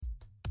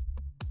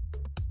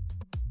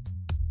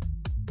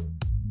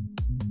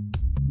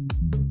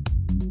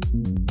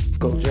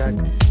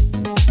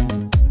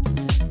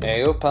Skulljack.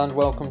 Hey up and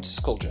welcome to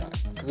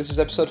Skulljack. This is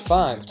episode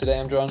 5. Today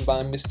I'm joined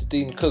by Mr.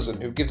 Dean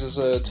Cousin, who gives us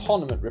a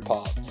tournament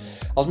report.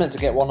 I was meant to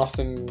get one off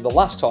him the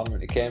last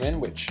tournament he came in,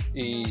 which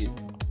he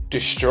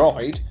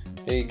destroyed.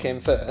 He came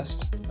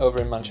first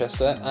over in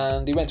Manchester,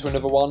 and he went to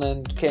another one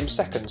and came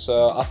second,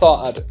 so I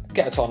thought I'd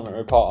get a tournament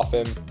report off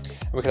him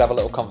and we could have a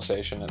little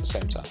conversation at the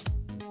same time.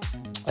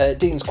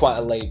 Dean's quite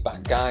a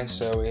laid-back guy,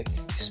 so he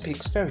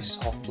speaks very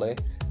softly.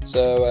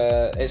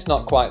 So it's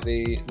not quite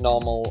the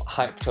normal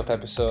hyped-up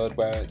episode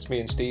where it's me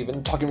and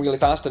Stephen talking really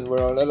fast and we're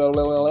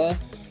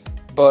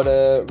but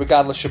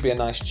regardless, should be a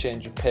nice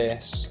change of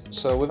pace.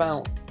 So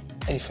without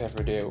any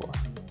further ado,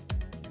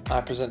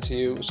 I present to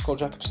you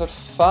Skulljack episode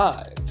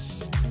 5.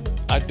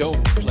 I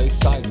don't play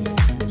side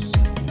games.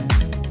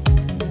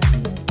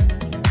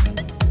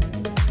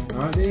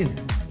 Alright, Dean.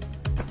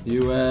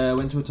 You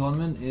went to a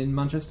tournament in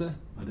Manchester?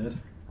 I did.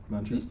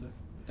 Manchester.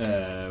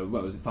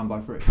 What was it?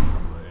 Fanboy Free?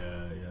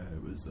 Yeah,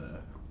 it was I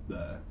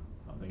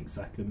think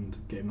second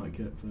game night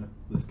kit for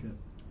this kit.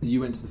 You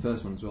went to the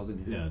first one as well,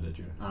 didn't you? Yeah, I did,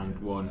 yeah. And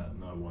won?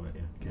 No, I won it,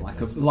 yeah.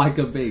 Like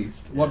a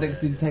beast. Yeah, What decks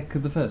did you take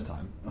the first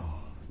time? Oh,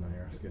 no,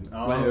 you're asking.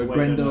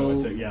 Grendel.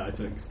 No, I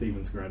took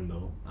Stephen's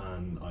Grendel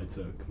and I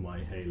took my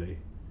Haley,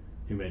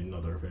 who made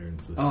another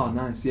appearance this Oh, time.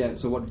 nice, yeah.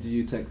 So what did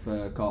you take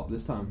for Corp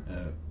this time?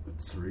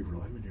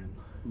 Cerebral Imaging.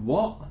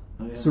 What?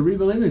 Oh, yeah.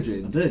 Cerebral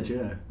Imaging? I did,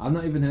 yeah. I've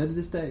not even heard of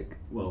this deck.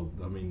 Well,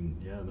 I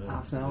mean, yeah,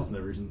 there's no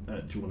reason.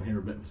 Do you want to hear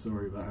a bit of a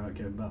story about how it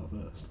came about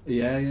first?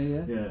 Yeah.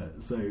 Yeah,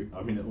 so,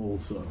 I mean, it all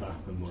sort of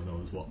happened when I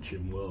was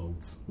watching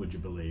Worlds, would you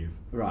believe?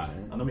 Right.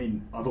 And I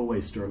mean, I've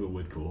always struggled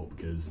with Corp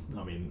because,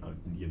 I mean,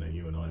 you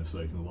and I have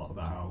spoken a lot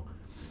about how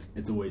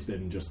it's always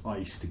been just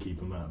ice to keep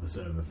them out of the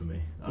server for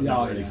me. I've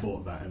never really thought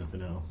about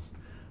anything else.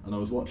 And I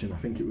was watching, I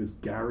think it was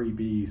Gary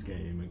B's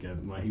game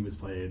again, where he was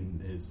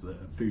playing his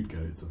food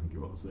codes, I think it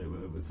was.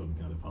 It was some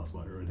kind of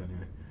pass-by road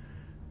anyway.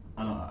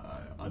 And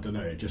I don't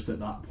know, just at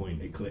that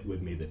point it clicked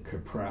with me that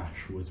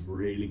Caprash was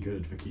really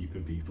good for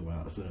keeping people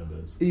out of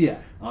servers.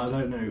 Yeah. I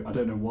don't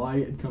know why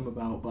it had come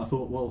about, but I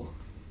thought, well,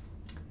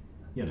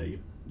 you know,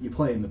 you're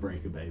playing the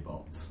Breaker Bay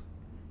bots,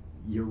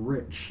 you're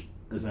rich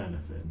as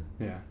anything.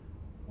 Yeah.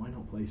 Why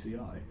not play CI?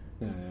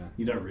 Yeah.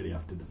 You don't really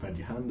have to defend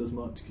your hand as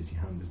much because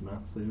your hand is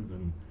massive,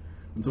 and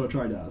so I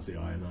tried out CI,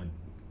 and I,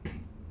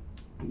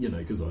 you know,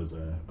 because I was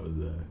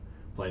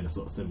playing a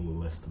sort of similar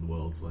list to the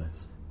World's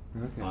list.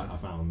 Okay. I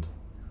found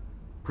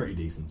pretty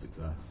decent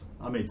success.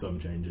 I made some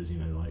changes, you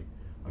know, like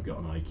I've got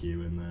an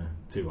IQ in there,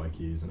 2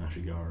 IQs, and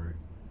Ashigaru.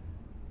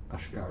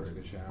 Ashigaru's a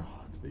good shout.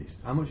 Oh, it's a beast.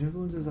 How much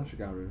influence is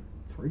Ashigaru?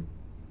 3.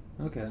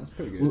 Okay, that's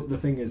pretty good. Well, the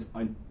thing is,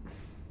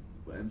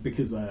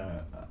 because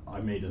I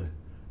made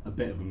a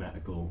bit of a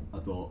medical, I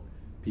thought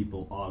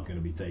people are going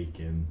to be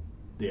taking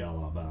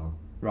DLR Val.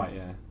 Right,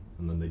 yeah.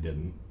 And then they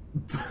didn't.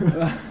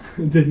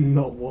 Did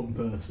not one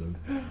person,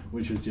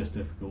 which was just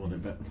difficult on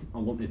it. But I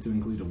wanted to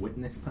include a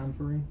witness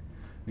tampering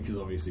because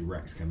obviously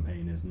Rex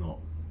campaign is not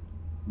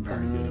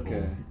very good at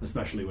all,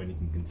 especially when you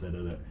can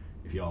consider that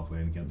if you are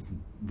playing against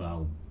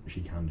Val,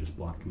 she can just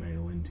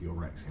blackmail into your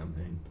Rex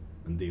campaign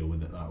and deal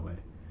with it that way.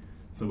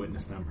 So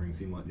witness tampering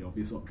seemed like the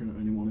obvious option at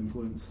only 1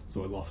 influence.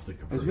 So I lost a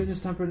Caprice. Is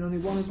witness tampering only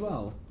 1 as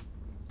well?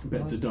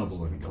 But it's a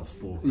double and it costs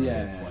 4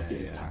 credits. Yeah,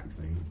 it's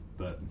taxing,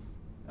 but.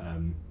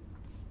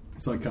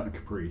 So I cut a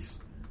Caprice,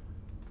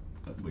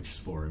 which is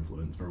 4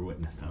 influence, for a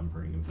witness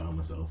tampering, and found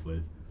myself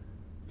with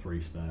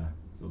 3 spare.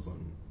 So I was like,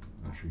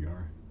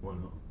 Ashigaru, why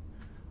not?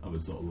 I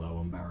was sort of low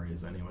on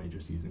barriers anyway,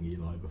 just using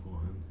Eli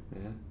beforehand.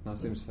 Yeah, that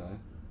seems fair.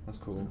 That's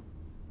cool.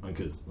 And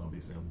because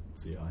obviously I'm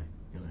CI,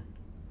 you know.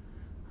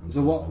 And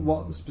So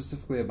what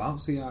specifically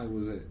about CI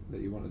was it that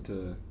you wanted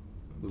to...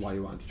 Why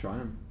you wanted to try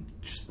them?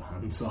 Just the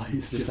hand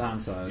size. Just the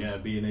hand size. Yeah,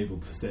 being able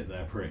to sit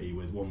there pretty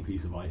with 1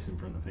 piece of ice in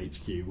front of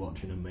HQ,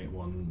 watching them make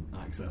 1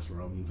 access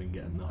runs and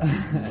getting nothing.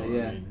 You know what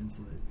I mean? It's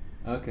like,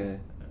 okay.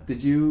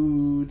 Did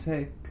you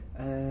take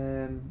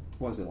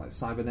what was it, like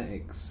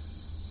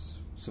Cybernetics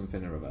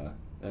something or other?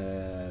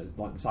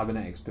 Like the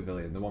Cybernetics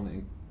Pavilion, the one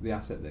that the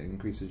asset that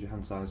increases your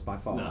hand size by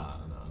 4? No.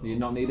 You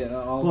not need it at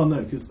all? Well,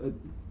 no, because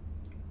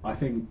I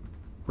think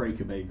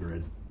Breaker Bay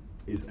Grid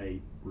is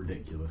a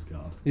ridiculous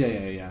card.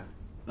 Yeah.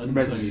 And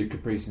Reses so, your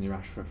Caprice and your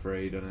Ash for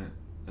free, doesn't it?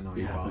 And all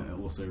yeah, but it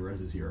also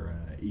reses your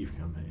Eve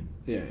campaign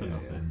for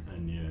nothing.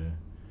 And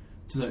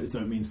so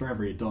it means for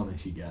every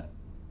Adonis you get,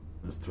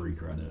 there's 3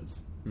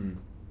 credits.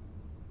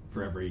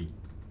 For every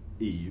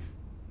Eve,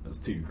 that's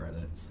 2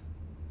 credits.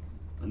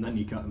 And then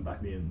you cut them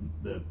back the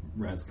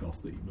res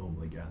cost that you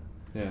normally get.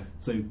 Yeah.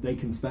 So they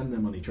can spend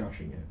their money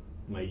trashing it,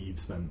 where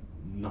you've spent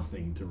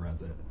nothing to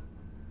res it.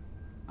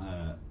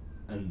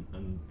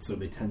 And so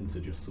they tend to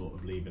just sort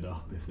of leave it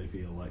up if they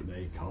feel like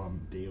they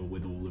can't deal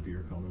with all of your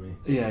economy.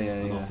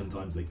 And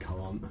oftentimes they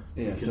can't.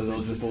 Yeah, so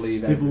they'll just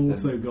leave they've everything.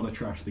 also got to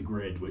trash the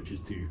grid, which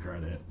is 2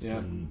 credits. Yeah.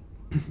 And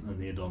and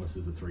the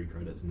Adonises are 3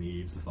 credits, and the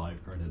Eves are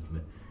 5 credits,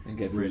 and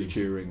get really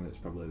Turing that's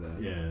probably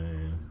there.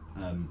 Yeah.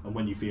 And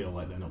when you feel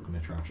like they're not going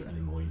to trash it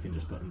anymore, you can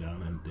just put them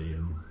down empty,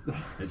 and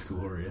it's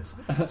glorious.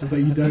 So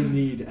you don't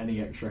need any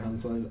extra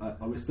hand size.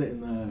 I was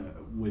sitting there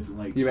with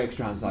like your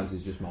extra hand size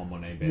is just more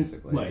money,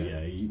 basically. Well,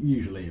 yeah.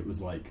 Usually it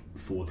was like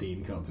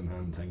 14 cards in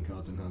hand, 10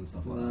 cards in hand,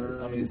 stuff like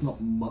that. I mean, it's not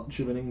much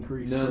of an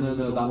increase. No.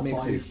 That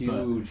makes a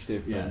huge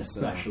difference. Yeah,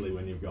 especially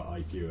when you've got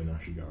IQ and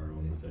Ashigaru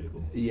on the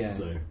table. Yeah.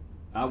 So,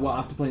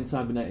 after playing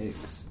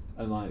Cybernetics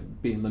and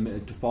like being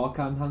limited to 4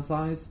 card hand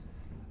size,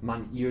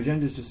 man, your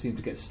agendas just seem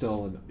to get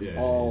stolen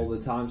all the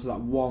time. So that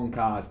one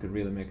card could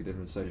really make a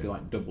difference. So if you're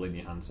like doubling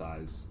your hand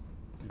size,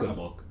 good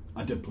luck.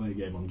 I did play a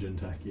game on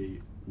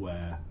Jinteki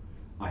where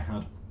I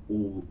had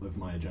all of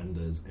my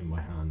agendas in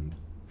my hand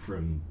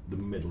from the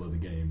middle of the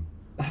game,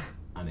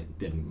 and it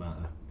didn't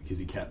matter because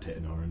he kept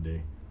hitting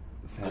R&D.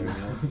 Fair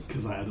enough.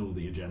 Because I had all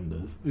the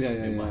agendas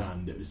in my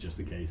hand. It was just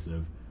a case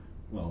of,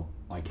 well,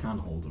 I can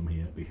hold them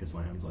here because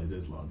my hand size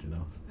is large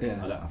enough.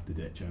 Yeah. I don't have to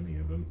ditch any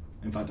of them.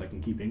 In fact, I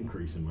can keep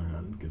increasing my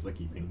hand because I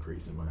keep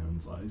increasing my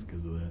hand size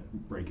because of the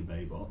Breaker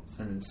Bay bots.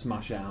 And then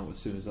smash it out as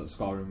soon as that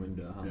scoring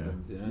window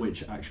happens. Yeah.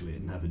 Which actually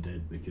it never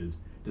did, because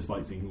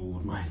despite seeing all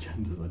of my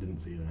agendas, I didn't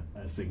see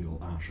a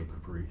single Ash or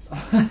Caprice,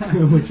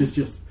 which is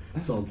just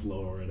Sod's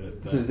law in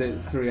it. So is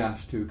it 3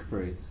 Ash, 2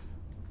 Caprice?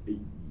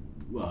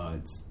 Well,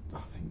 it's I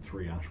think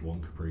 3 Ash,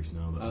 1 Caprice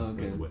now that I've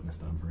got the Witness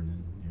Tampering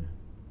in. Yeah.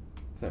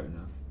 Fair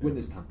enough. Yeah.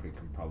 Witness Tampering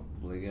can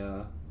probably.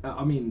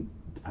 I mean,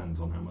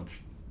 depends on how much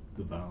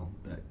the Val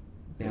deck.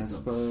 Yeah, I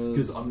suppose.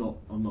 Because I'm not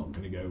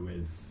going to go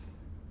with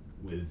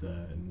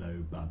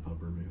no bad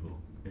pub removal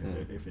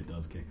if it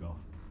does kick off.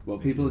 Well,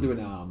 people are doing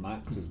it on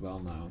Max as well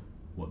now.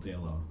 What,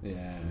 DLR?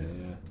 Yeah.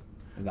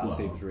 And that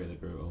seems really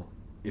brutal.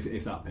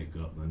 If that picks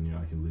up, then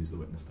I can lose the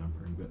Witness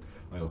Tampering. But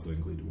I also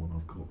included one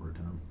off Corporate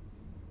Town.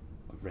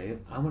 Really?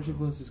 How much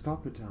influence is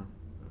Corporate Town?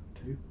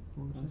 2.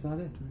 Is that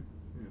it? 2.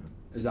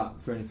 Yeah. Is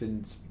that for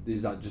anything?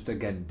 Is that just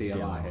again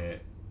DLR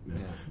hit? Yeah.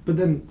 But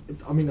then,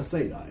 I mean, I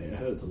say that it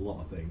hurts a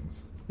lot of things.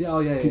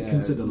 Yeah.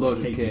 Consider load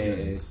like of Katie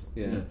K. Jones.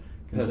 Yeah.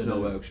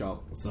 Personal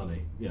workshop.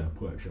 Sunny. Yeah.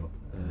 Workshop.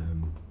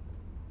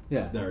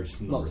 There are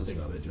just a number of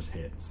things that just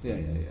hits. Yeah.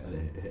 And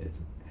it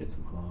hits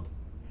them hard.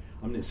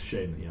 I mean, it's a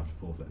shame that you have to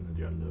forfeit an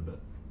agenda,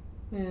 but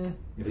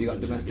Have you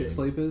got domestic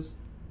sleepers?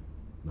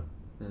 No.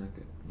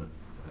 Okay. No.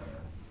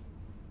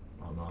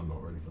 I'm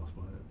not really fussed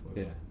by it. So.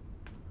 Yeah.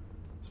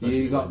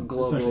 Especially You got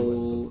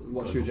global.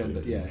 What's your global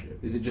agenda? Yeah.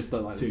 Is it just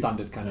the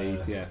standard kind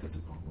of ETF?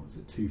 What's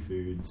it? 2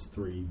 foods,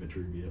 3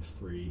 Vitruvius,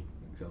 3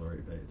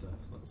 accelerated beta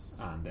tests.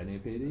 And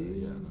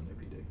NAPD? Yeah, and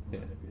NAPD. Yeah.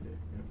 NAPD.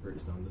 Yeah, pretty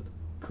standard.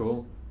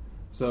 Cool.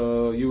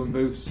 So you and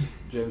Boos,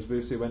 James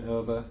Boosey went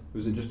over.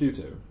 Was it just you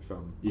two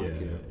from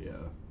IQ?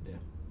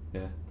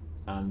 Yeah.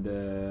 And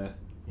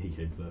he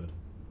came 3rd.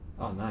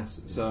 Oh, nice.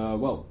 Yeah.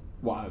 So,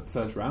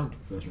 first round?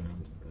 First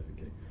round.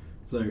 Okay.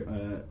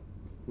 So,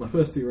 my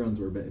first 2 rounds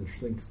were a bit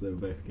interesting because they were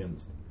both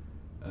against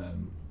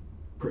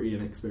pretty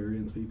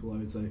inexperienced people, I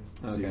would say.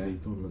 Okay.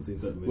 The tournament scene,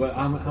 certainly. Well,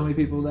 how many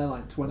people were there?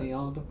 Like 20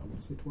 odd? I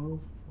want to say 12.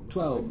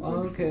 12? Oh,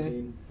 okay.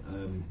 14.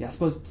 I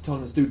suppose the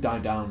tournaments do die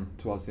down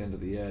towards the end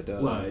of the year,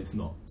 don't Well, they? it's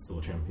not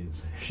Store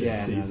Championship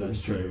season. No,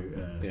 that's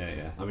true.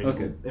 I mean,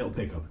 it'll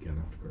pick up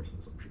again after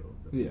Christmas, I'm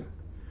sure.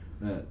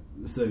 But,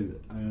 so,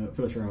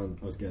 first round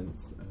I was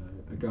against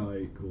a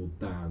guy called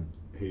Dan,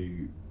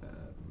 who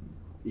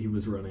he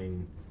was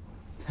running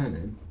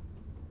Tenin,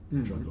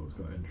 which I thought was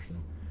quite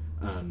interesting,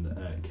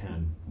 and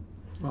Ken.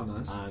 Oh,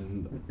 nice.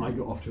 And I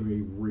got off to a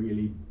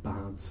really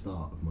bad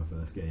start of my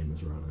first game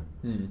as a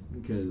runner,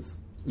 because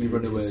you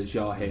run away as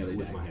your Haley deck. It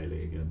was my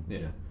Haley again.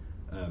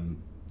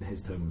 Yeah.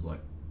 His turn was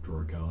like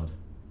draw a card,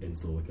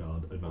 install a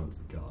card, advance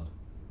the card.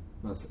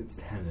 It's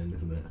Tenin,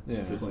 isn't it?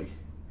 Yeah. So it's like,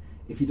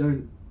 if you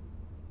don't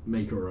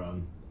make a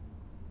run,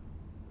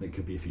 it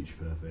could be a future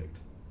perfect.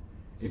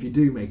 If you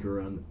do make a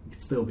run, it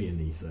could still be a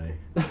Nisei.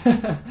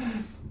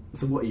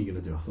 So what are you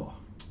going to do? I thought,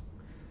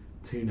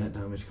 2 net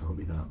damage can't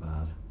be that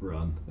bad.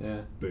 Run.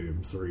 Yeah.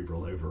 Boom.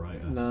 Cerebral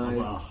Overwriter. Nice. I was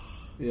like,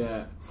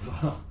 yeah.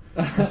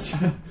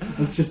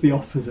 That's just the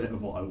opposite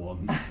of what I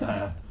want.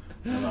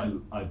 And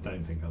I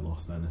don't think I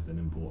lost anything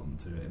important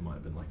to it. It might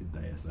have been like a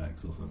Deus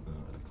Ex or something.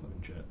 I had a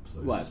clone chip.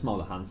 So. Well, it's more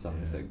the hand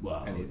size thing.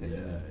 Well, anything.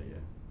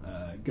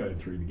 Yeah. Going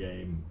through the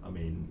game, I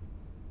mean,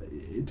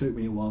 it took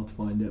me a while to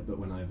find it, but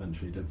when I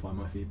eventually did find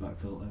my feedback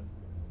filter,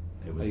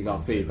 it was. You got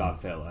a feedback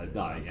filter? I've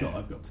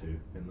got 2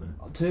 in there.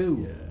 Oh,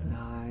 2? Yeah.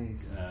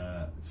 Nice.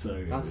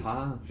 So that's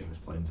harsh. It was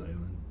plain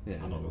sailing.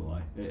 Yeah. I'm not gonna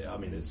lie. I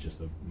mean, it's just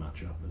a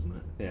match-up, isn't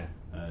it? Yeah.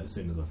 As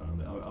soon as I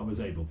found it, I was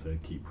able to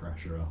keep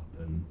pressure up,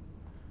 and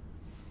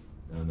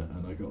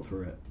I got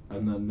through it.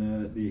 And then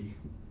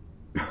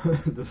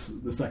the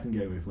second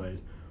game we played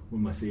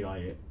with my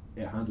CI,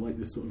 it had like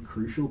this sort of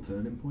crucial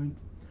turning point.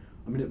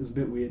 I mean, it was a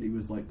bit weird. He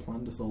was like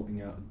planned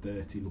assaulting out a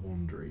dirty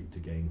laundry to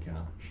gain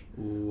cash,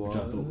 which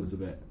I thought was a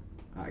bit.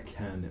 At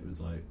Ken, it was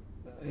like.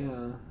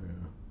 Yeah.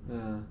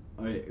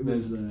 It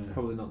was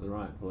probably not the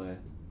right play.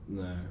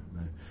 No.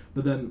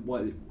 But then,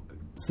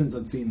 since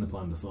I'd seen the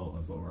planned assault, I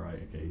was like,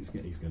 right, okay, he's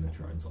going to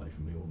try and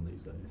siphon me one of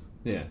these days.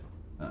 Yeah.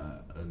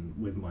 And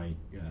with my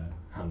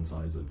hand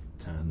size of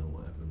 10 or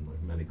whatever, and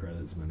like many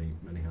credits,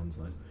 many hand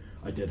size,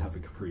 I did have a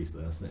Caprice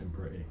there sitting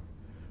pretty.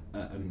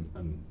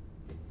 And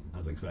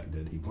as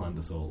expected, he planned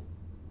assault,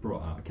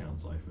 brought out a count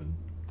siphon,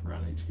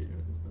 ran HQ,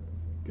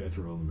 go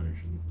through all the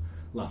motions.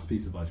 Last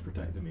piece of ice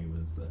protecting me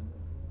was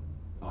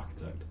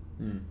Architect.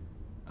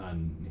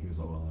 And he was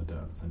like, well, I don't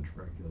have a sentry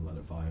breaker, let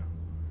it fire.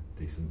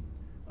 Decent.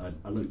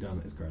 I looked down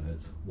at his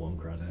credits, 1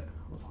 credit.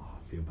 I was like,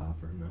 I feel bad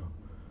for him now.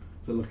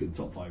 So I look at the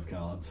top 5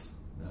 cards,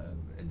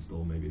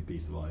 install maybe a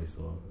piece of ice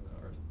or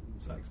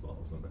a sex ball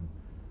or something.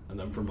 And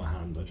then from my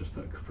hand, I just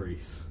put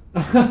Caprice.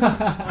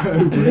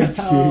 Over HQ,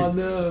 oh,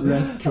 no.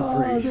 rest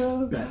Caprice, oh,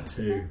 no. bet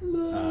 2,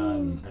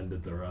 and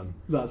ended the run.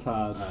 That's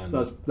hard.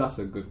 That's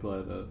a good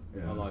play, though.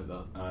 Yeah. I like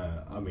that.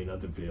 I mean, I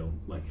did feel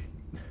like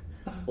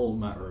all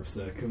matter of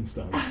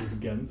circumstances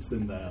against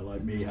him there,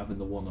 like me having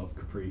the one-off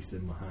Caprice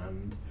in my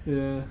hand,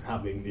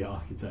 having the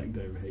Architect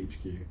over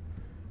HQ.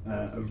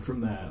 And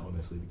from there,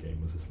 honestly, the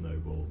game was a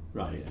snowball.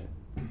 Right,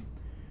 like,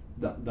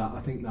 That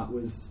I think that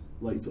was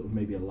like sort of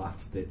maybe a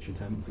last-ditch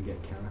attempt to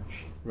get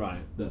cash.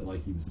 Right. That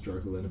like he was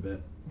struggling a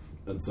bit,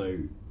 and so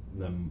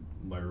then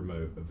my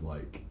remote of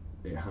like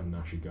it had an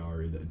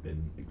Ashigari that had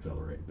been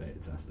accelerated beta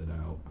tested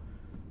out,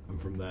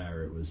 and from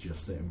there it was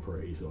just sitting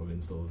pretty, sort of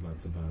install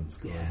advance,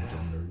 score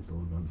agenda, install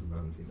advance,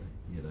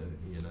 you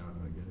know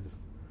how it goes.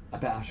 I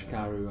bet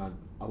Ashikaru had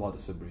a lot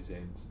of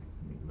sub-routines.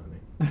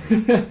 Money.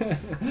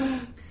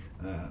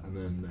 And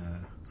then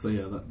so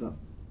yeah,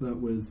 that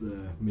was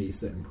me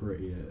sitting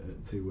pretty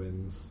at 2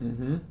 wins,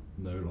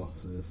 no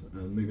losses,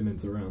 and moving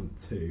into round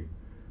 2,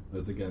 I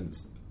was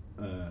against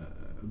a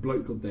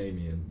bloke called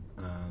Damien,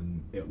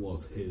 and it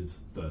was his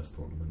first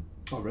tournament.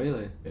 Oh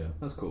really? Yeah,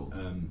 that's cool.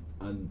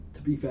 And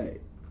to be fair,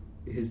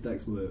 his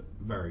decks were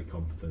very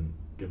competent,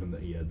 given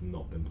that he had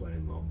not been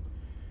playing long.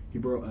 He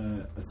brought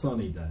a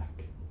Sunny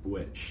deck,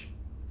 which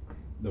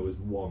there was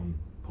one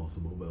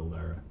possible build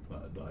error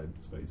that I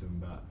spoke to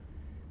him about.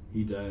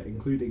 He'd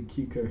included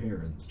Q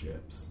coherence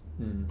chips,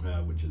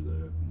 which is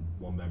a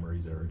 1 memory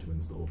 0 to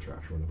install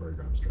trash when the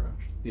program's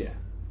trashed. Yeah.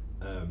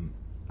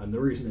 And the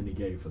reason he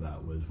gave for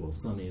that was, well,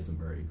 Sunny isn't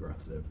very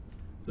aggressive,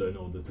 so in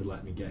order to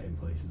let me get in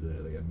places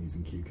early, I'm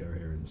using Q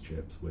coherence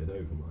chips with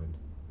Overmind.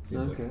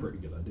 Seems like a pretty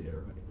good idea,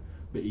 right?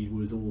 But he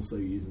was also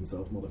using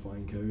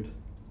self-modifying code.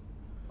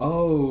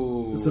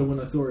 Oh. So when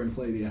I saw him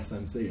play the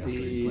SMC after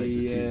he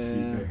played the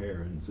 2 Q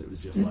coherence, it was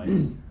just like,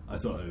 I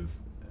sort of,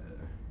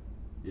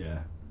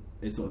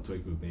 it sort of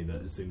twigged with me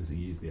that as soon as he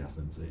used the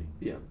SMC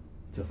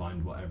to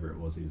find whatever it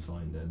was he was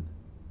finding,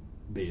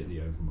 be it the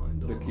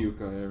Overmind or the Q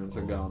coherence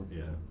are gone.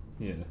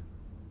 Yeah.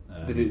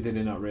 Did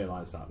he not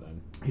realise that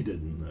then? He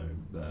didn't know,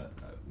 but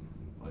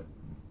like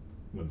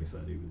when we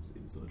said he was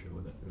sort of chill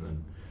with it, and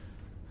then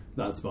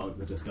that sparked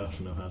the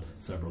discussion I've had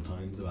several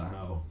times about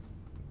how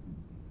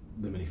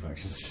the mini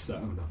factions just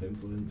don't have enough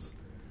influence.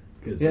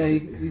 Cause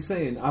he's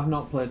saying I've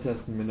not played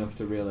tested him enough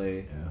to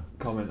really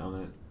comment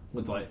on it.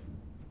 It's like,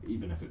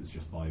 even if it was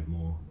just 5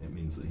 more, it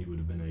means that he would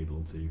have been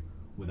able to,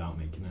 without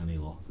making any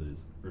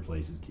losses,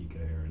 replace his key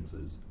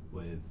coherences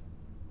with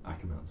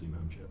Akamatsu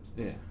mem chips.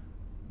 Yeah.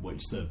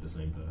 Which serve the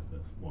same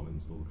purpose. 1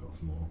 install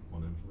costs more,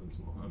 1 influence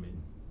more. I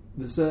mean,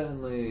 there's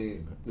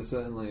certainly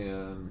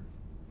a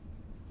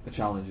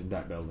challenge in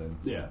deck building.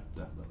 Yeah,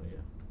 definitely,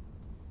 yeah.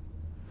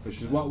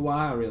 Which is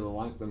why I really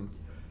like them.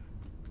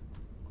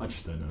 I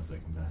just don't know if they're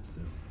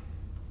competitive.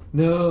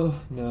 No,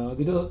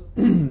 they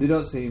don't. They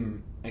don't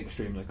seem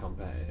extremely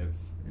competitive.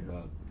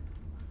 But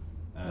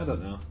I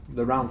don't know.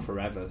 They're around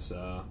forever,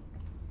 so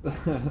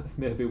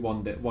maybe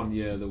one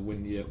year they'll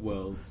win the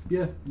Worlds.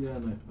 Yeah,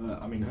 no.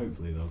 I mean,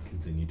 hopefully they'll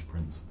continue to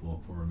print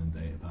support for them in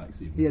data packs.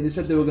 They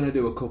said they were going to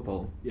do a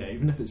couple. Yeah,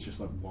 even if it's just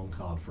like 1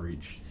 card for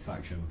each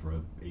faction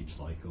for each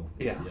cycle.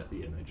 Yeah,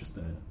 just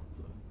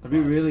I'd be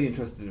really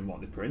interested in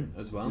what they print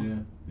as well.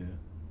 Yeah.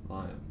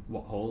 Like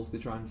what holes they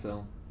try and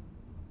fill.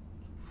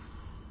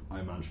 I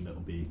imagine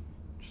it'll be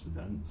just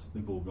events.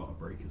 They've all got a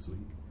breaker suite.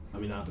 I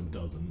mean, Adam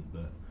doesn't,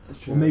 but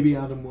well, maybe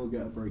Adam will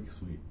get a breaker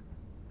suite.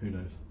 Who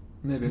knows?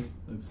 Maybe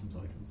over some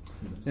cycles.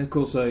 Yeah,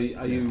 cool. So you're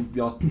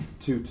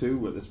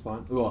 2-2 at this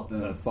point? Well,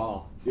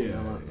 4.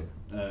 Yeah.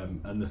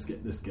 And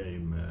this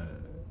game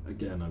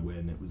again, I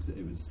win. It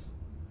was.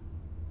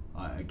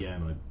 I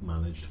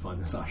managed to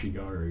find this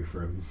Ashigaru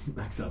from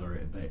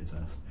accelerated beta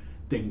test.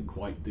 Didn't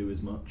quite do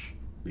as much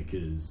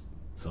because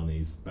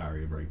Sonny's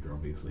barrier breaker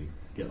obviously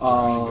gets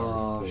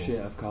Ashigaru 4. Shit,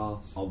 of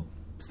course. I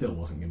still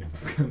wasn't going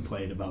to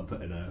complain about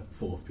putting a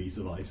 4th piece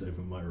of ice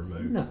over my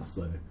remote. No.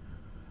 So,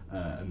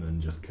 and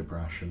then just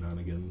Caprash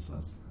shenanigans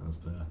as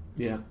per.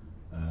 Yeah.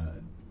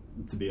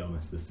 To be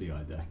honest, the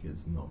CI deck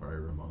is not very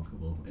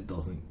remarkable. It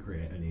doesn't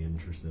create any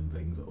interesting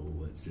things at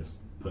all. It's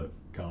just put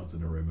cards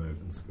in a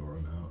remote and score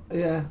them out.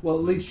 Yeah, well,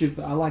 at least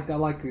I like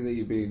that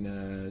you've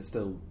been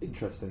still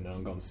interested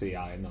and gone CI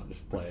and not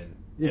just playing.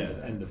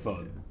 End of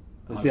fun.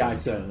 Yeah. The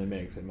CI certainly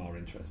makes it more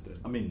interesting.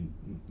 I mean,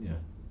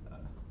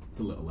 it's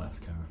a little less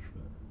cash,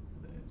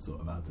 but it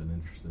sort of adds an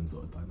interesting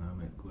sort of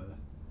dynamic where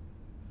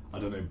I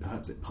don't know,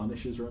 perhaps it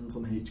punishes runs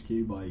on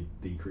HQ by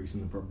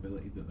decreasing the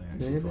probability that they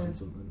actually find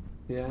something.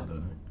 Yeah. I don't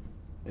know.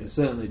 It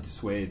certainly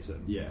dissuades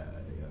them. Yeah,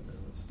 no,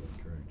 that's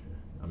correct.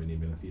 Yeah. I mean,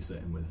 even if you're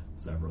sitting with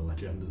several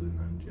agendas in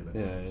hand, you know.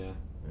 Yeah.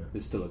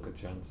 There's still a good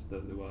chance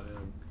that they were.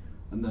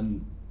 And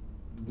then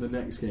the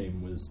next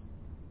game was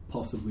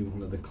possibly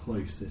one of the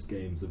closest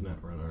games of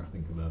Netrunner I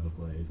think I've ever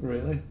played.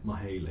 Really?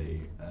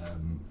 Mahaley,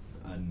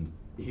 and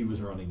he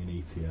was running an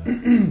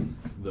ETF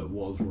that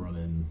was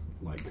running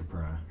like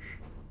Caprash.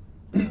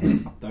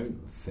 I don't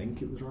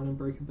think it was running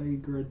Breaker Bay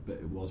Grid, but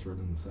it was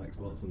running the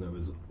Sexbots, and there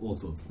was all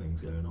sorts of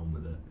things going on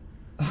with it.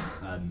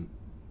 And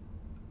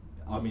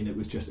I mean, it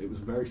was a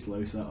very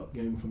slow setup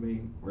game for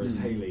me. Whereas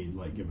Haley,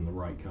 like given the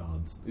right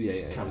cards,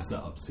 can set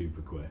up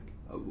super quick.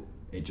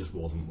 It just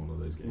wasn't one of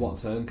those games. What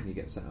turn can you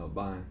get set up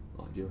by?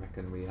 Like, do you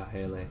reckon we are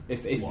Haley?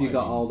 If you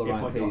got all the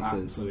right pieces,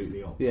 absolutely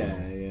optimal.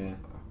 Yeah.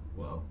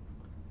 Well,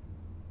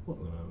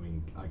 I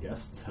mean, I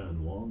guess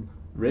turn 1.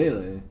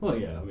 Really? Well,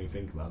 yeah. I mean,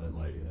 think about it.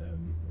 Like,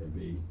 it'd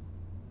be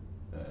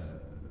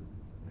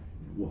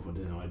what would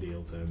an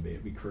ideal turn be?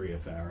 It'd be Korea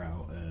Fair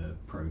out,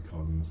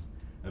 Procons,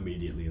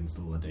 immediately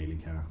install a daily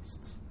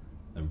casts,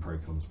 then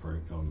Procons.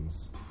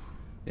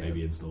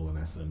 Maybe install an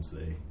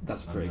SMC.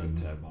 That's pretty good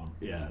turn 1.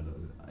 Yeah.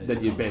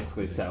 Then you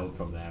basically sell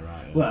from there,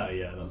 right? Well,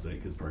 yeah, that's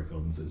it, because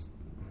Procons is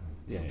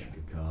such a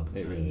good card.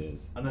 It really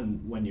is. And then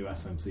when you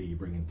SMC, you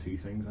bring in 2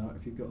 things out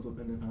if you've got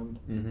something in hand.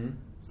 Mm-hmm.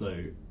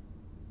 So,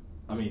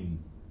 I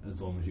mean,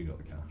 as long as you got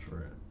the cash for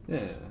it.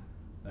 Yeah.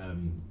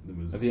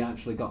 Have you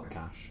actually got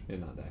cash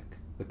in that deck?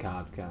 The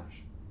card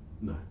cash?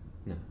 No.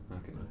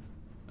 Okay.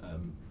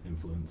 No.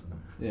 Influence. No.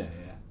 Yeah.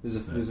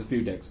 There's a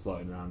few decks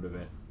floating around with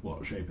it.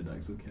 What shape of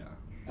decks with cash?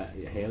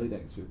 Haley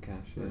decks with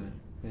cash. Yeah. Really?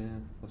 Yeah.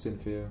 I've seen a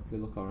few. They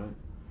look alright.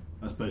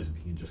 I suppose if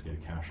you can just go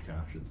cash,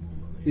 it's more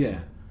money.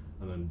 Yeah.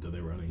 And then do they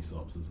run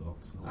ESOPs as well?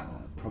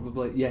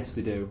 Probably. Yes,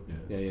 they do.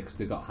 Yeah, because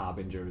they've got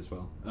Harbinger as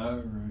well. Oh,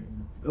 right.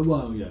 Yeah.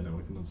 Well, yeah, no,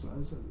 we can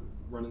understand. So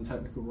running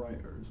Technical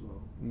Writer as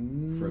well.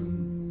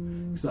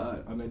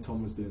 Because I know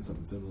Tom was doing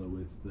something similar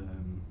with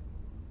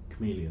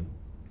Chameleon.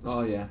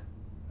 Oh, yeah.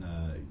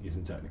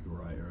 Using Technical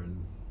Writer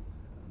and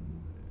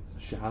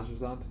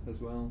Shahrazad as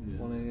well.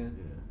 Yeah.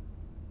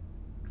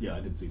 Yeah, I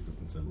did see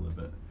something similar,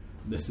 but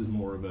this is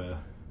more of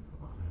a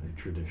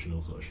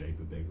traditional sort of shape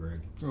of big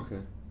rig.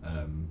 Okay.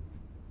 I've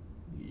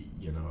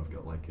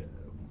got like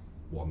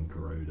 1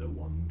 Kuroda,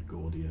 1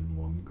 Gordian,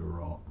 1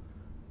 Garrot,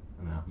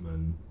 an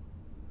Atman,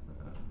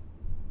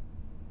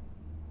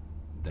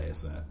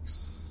 Deus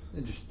Ex.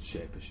 Just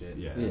shape for shit.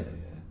 Yeah. And,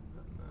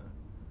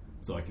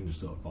 so I can just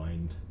sort of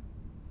find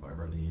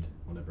whatever I need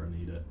whenever I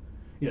need it.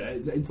 Yeah,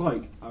 it's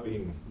like, I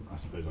mean, I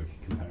suppose I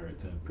could compare it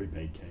to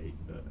Prepaid Kate,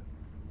 but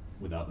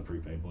without the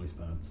prepaid voice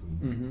pads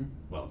and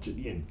well, just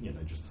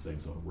the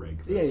same sort of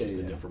rig, but just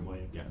a different way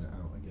of getting it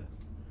out, I guess.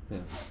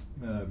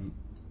 Yeah.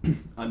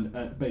 And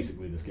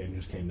basically, this game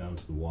just came down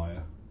to the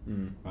wire.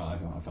 I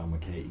found my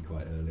Katie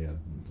quite early. I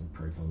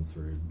Procons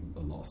through a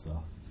lot of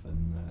stuff,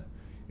 and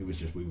it was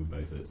just we were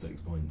both at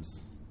 6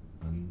 points,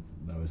 and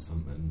there was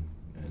something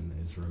in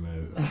his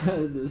remote.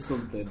 There's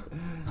something,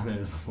 and it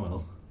was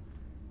well,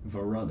 if I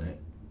run it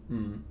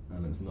and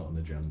it's not an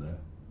agenda,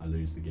 I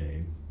lose the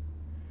game.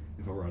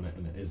 If I run it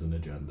and it is an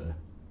agenda,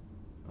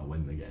 I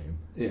win the game.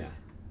 Yeah.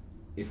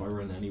 If I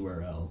run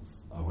anywhere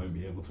else, I won't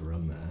be able to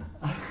run there.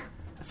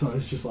 So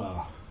it's just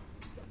like,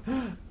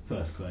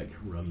 first click,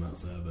 run that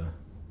server.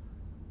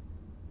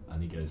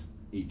 And he goes,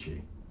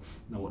 Ichi.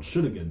 Now what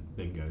should have been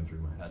going through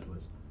my head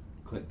was,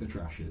 click the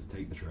trashes,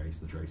 take the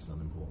trace is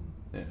unimportant.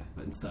 Yeah.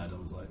 But instead I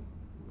was like,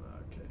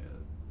 okay,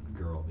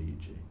 girl the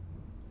Ichi.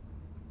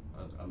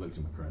 I looked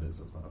at my credits,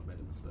 I was like, I've made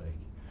a mistake.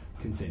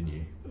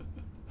 Continue.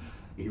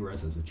 He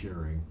reses a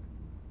Turing. I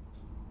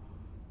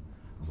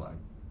was like,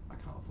 I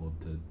can't afford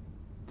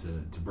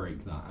to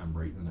break that and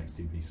break the next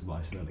 2 pieces of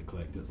ice. And then it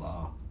clicked. It's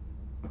like,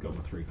 I've got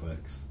my 3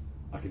 clicks.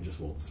 I can just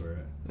waltz through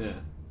it.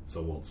 Yeah. So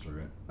I waltzed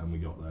through it, and we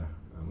got there,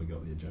 and we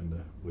got the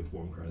agenda with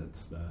 1 credit to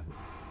spare.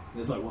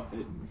 It's like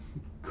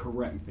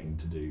correct thing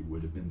to do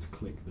would have been to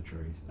click the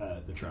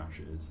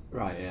trashes.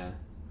 Right. Yeah.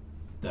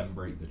 Then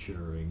break the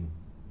Turing.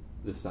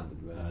 The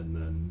standard way. And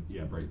then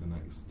break the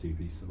next 2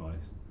 pieces of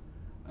ice,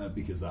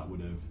 because that would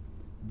have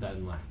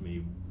then left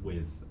me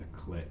with a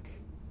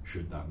click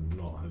should that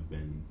not have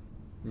been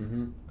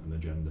an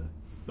agenda.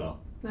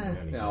 But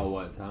it all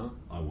worked out.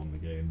 I won the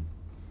game,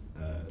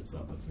 so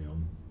that puts me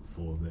on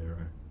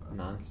 4-0.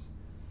 Nice.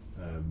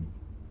 And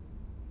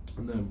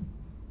then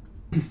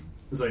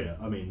so yeah,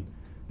 I mean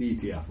the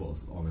ETF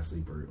was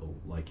honestly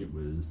brutal. Like it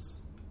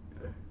was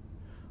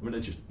I mean,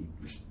 it's just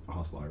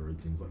Hearthspire Road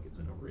seems like it's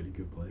in a really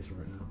good place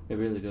right now. It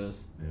really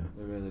does. Yeah,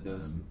 it really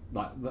does.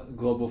 Like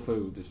Global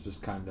Food has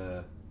just kind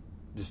of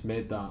just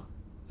made that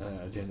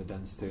agenda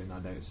density in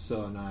that day. It's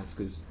so nice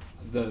because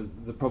the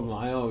problem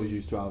I always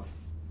used to have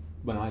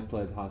when I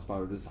played Hearthspire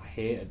Road is I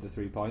hated the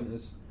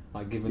 3-pointers.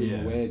 Like giving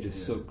them away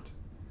just sucked.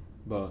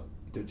 But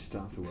you just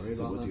don't have to worry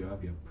about what that. do you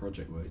have? You have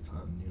Project Wotan.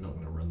 You're not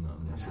going to run that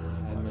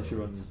unless you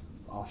run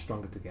all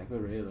Stronger Together,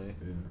 really.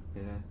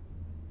 Yeah.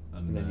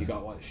 And then you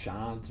got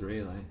shards,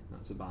 really.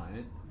 That's about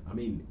it. I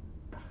mean,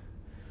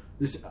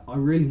 I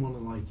really want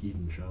to like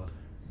Edenshard,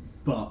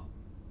 but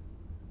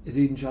is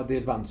Edenshard the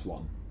advanced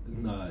one?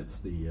 No, it's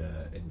the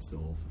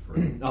install for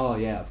free. Oh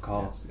yeah, of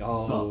course. Yeah.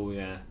 Oh but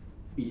yeah.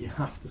 You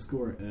have to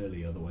score it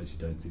early, otherwise you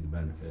don't see the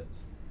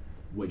benefits.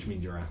 Which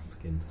means you're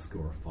asking to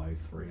score a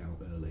 5-3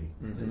 out early.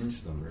 Mm-hmm. It's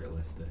just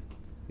unrealistic.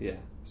 Yeah,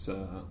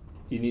 so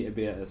you need to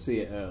be able to see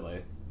it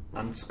early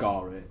and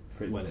score it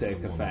for it when to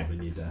take effect.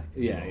 In your deck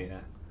Yeah, yeah.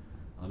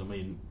 And I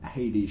mean,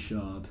 Hades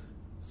Shard,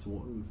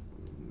 sort of.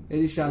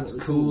 Hades Shard's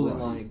cool in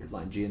right.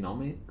 like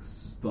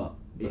genomics, but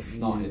if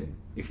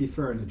you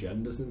throw in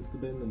agendas into the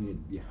bin,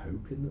 then you're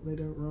hoping that they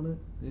don't run it.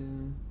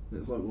 Yeah.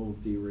 It's like, well,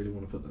 do you really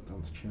want to put that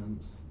down to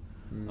chance?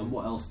 And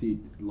what else do you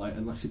like?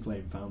 Unless you're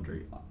playing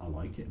Foundry, I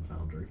like it in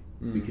Foundry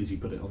because you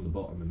put it on the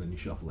bottom and then you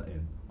shuffle it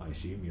in. I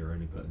assume you're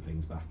only putting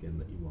things back in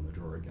that you want to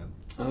draw again.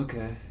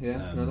 Okay,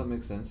 yeah, no, that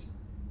makes sense.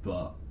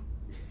 But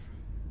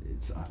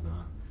it's I don't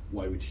know.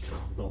 Why would you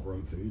not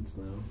run Foods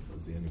now?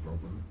 That's the only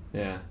problem.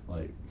 Yeah,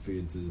 like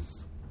Foods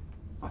is,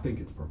 I think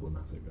it's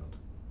problematic. God,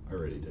 I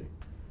really do.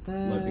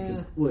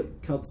 Because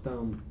it cuts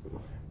down.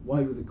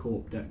 Why were the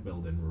Corp deck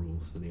building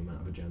rules for the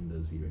amount of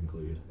agendas you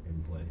include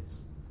in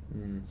place?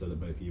 So that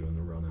both you and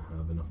the runner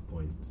have enough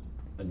points,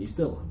 and you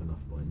still have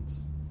enough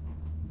points,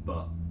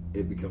 but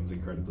it becomes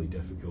incredibly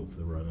difficult for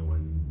the runner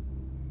when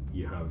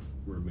you have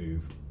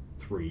removed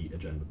 3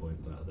 agenda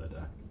points out of their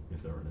deck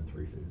if they're running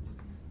 3 Foods.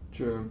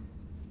 True.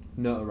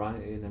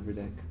 Notoriety in every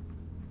deck.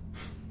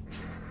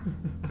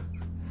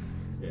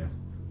 Yeah.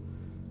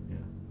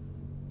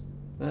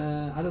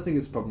 I don't think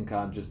it's a problem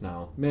card just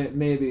now.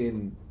 Maybe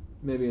in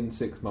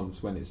 6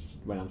 months when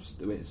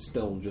it's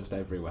still just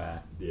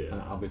everywhere. Yeah.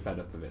 And I'll be fed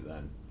up of it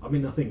then. I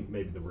mean, I think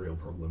maybe the real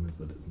problem is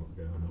that it's not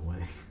going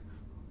away.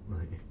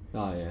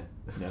 Oh yeah,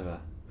 never.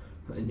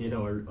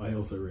 And I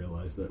also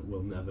realise that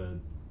we'll never,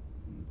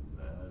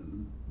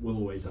 we'll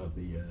always have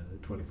the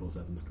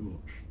 24/7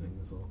 Scorch thing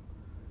as well,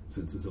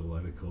 since it's all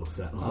over core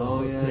set.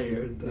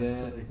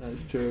 Yeah,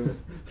 that's true.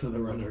 So the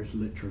runner is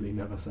literally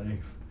never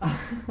safe.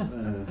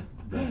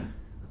 But,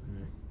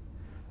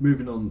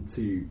 moving on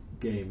to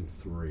Game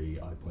 3,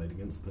 I played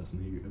against the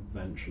person who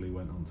eventually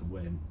went on to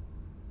win,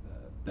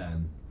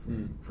 Ben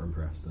from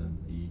Preston.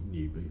 He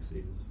knew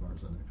Boosie as far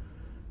as I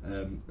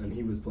know. And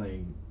he was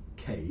playing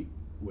Kate,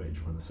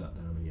 which when I sat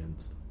down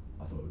against,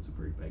 I thought it was a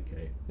pretty big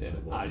Kate. Yeah,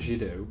 as you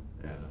do.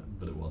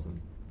 But it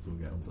wasn't, so we'll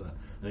get onto that.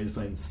 And he was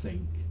playing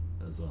Sync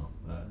as well.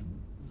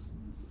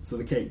 So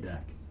the Kate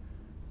deck,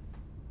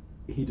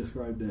 he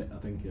described it, I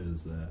think,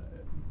 as,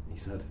 he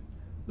said,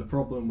 the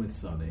problem with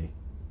Sunny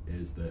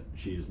is that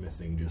she is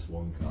missing just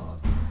one card,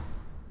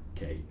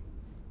 Kate.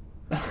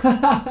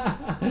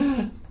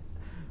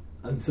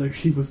 And so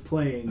she was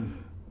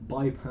playing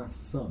Bypass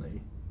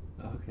Sunny.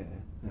 Okay.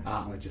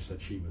 I just said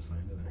she was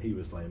playing, didn't I? He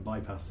was playing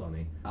Bypass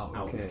Sunny out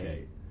of Kate.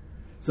 Kate.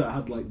 So it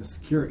had like the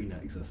security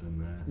nexus in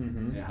there.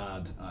 Mm-hmm. It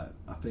had,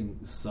 I think,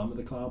 some of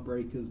the Cloud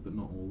Breakers, but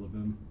not all of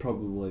them.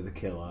 Probably the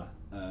killer.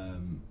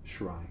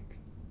 Shrike.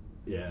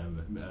 Yeah,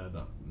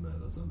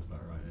 that sounds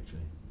about right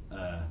actually.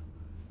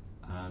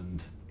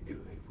 And it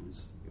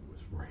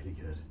was really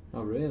good.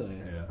 Oh really?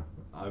 Yeah.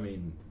 I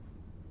mean,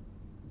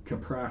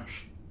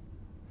 Caprash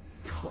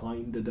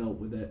kinda dealt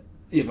with it.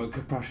 Yeah, but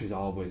Caprash is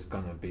always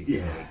gonna be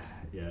good.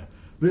 Yeah.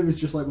 But it was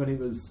just like when he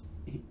was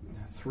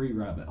 3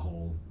 Rabbit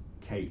Hole,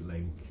 Kate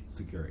Link,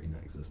 Security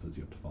Nexus puts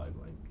you up to 5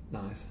 Link.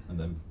 Nice. And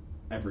then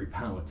every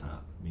power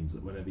tap means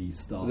that whenever you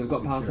start, they've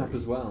got power tap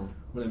as well.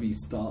 Whenever you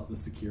start the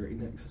Security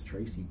Nexus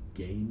trace, you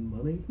gain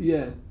money.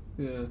 Yeah.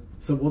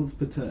 So once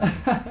per turn,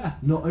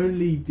 not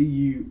only do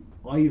you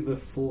either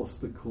force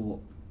the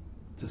Corp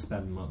to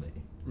spend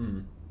money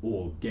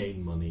or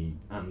gain money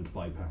and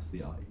bypass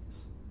the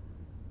ice.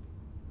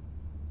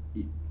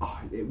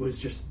 It was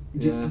just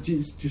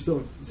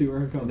sort of see where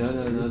I'm coming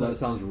from. No, that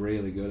sounds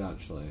really good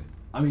actually.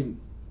 I mean,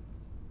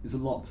 it's a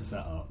lot to set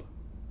up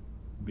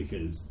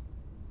because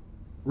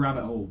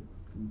Rabbit Hole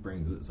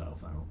brings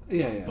itself out.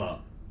 Yeah.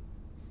 But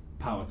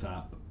Power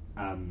Tap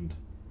and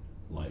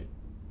like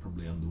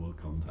probably Underworld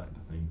Contact,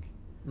 I think,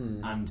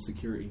 and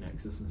Security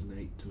Nexus is an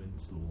 8 to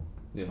install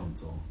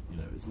console.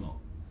 It's not.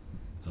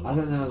 I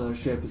don't know. Those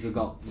shapers they're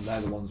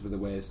the ones with the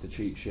ways to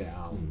cheat shit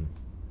out.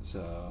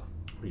 So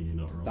you're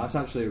not wrong. That's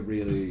actually a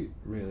really,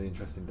 really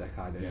interesting deck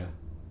idea. Yeah.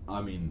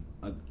 I mean,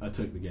 I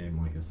took the game,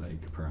 like I say,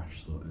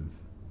 Caprash sort of,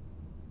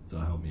 so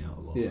it helped me out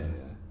a lot. Yeah.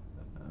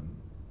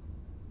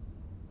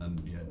 And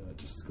I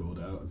just scored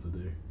out as I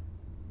do.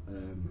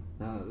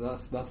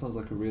 That sounds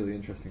like a really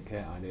interesting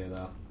kit idea,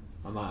 though.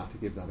 I might have to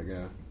give that a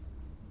go.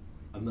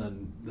 And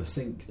then the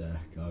Sync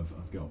deck, I've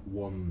got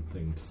one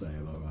thing to say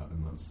about that,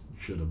 and that's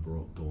should have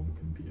brought Dawn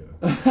Computer.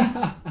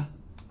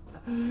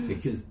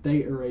 Because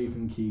Data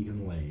Raven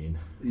Keegan Lane,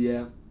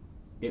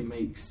 it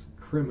makes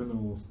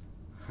criminals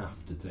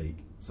have to take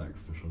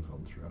Sacrificial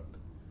Construct.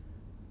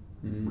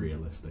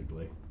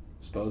 Realistically,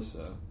 suppose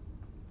so.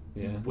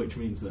 Yeah. Which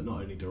means that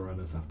not only do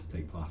runners have to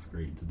take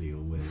Plascrete to deal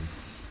with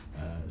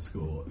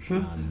Scorch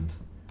and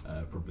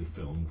probably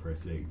Film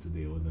Critic to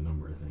deal with a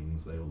number of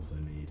things, they also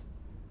need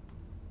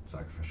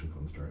Sacrificial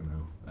Construct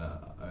now.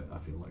 I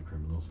feel like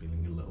Criminal's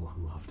feeling a little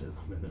unloved at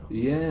the minute.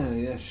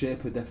 Yeah.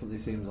 Shaper definitely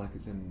seems like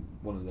it's in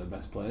one of the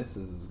best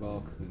places as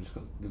well because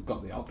they've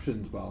got the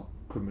options. Well,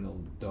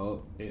 Criminal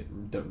don't really.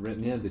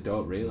 Yeah,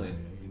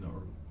 you're not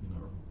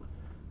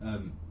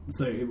wrong.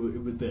 So it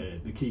was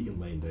the Keegan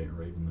Lane Data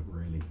Raven that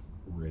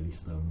really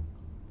stung.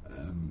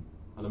 And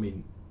I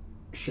mean,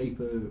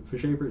 Shaper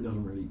it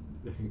doesn't really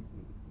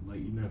like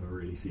you never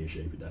really see a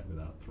Shaper deck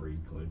without 3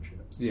 clone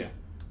ships. Yeah.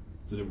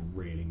 So it didn't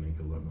really make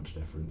all that much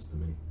difference to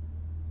me.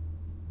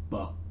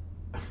 But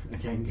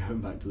again, going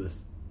back to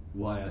this,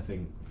 why I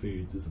think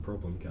Foods is a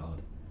problem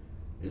card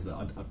is that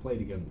I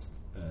played against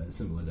a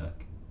similar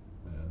deck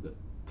that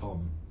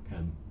Tom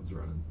Kent was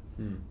running,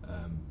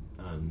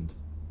 and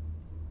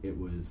it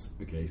was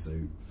okay. So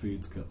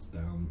Foods cuts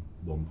down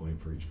 1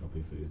 point for each copy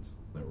of Foods.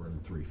 They're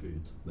running 3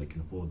 Foods. They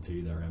can afford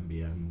 2. They're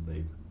MBN.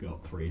 They've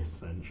got 3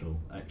 essential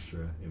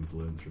extra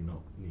influence from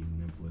not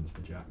needing influence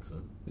for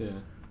Jackson. Yeah.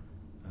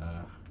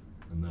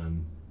 And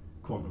then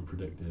Quantum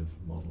Predictive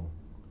Model,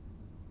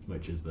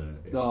 which is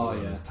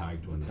it's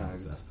tagged when the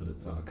access put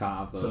it. So I can't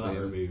have those. So that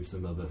removes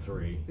another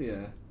 3.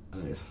 Yeah.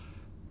 And it's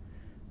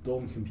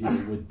Dawn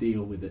Computer would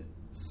deal with it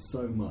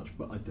so much,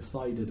 but I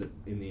decided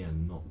in the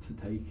end not to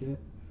take it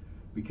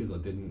because I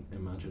didn't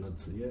imagine I'd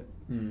see it,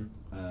 and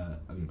I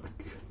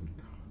couldn't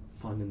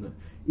find that.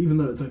 Even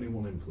though it's only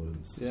 1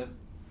 influence,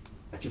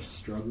 I just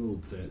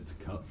struggled to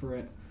cut for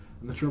it.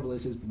 And the trouble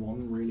is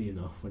 1 really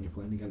enough when you're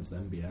playing against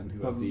MBN, who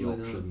Probably have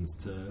the options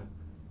to,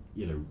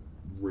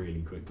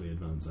 really quickly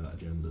advance out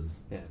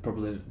agendas. Yeah,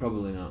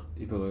 probably not.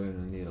 You're probably going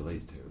to need at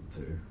least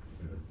 2.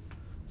 Yeah.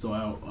 So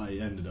I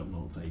ended up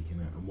not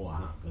taking it, and what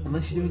happened?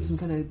 Unless you're doing some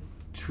kind of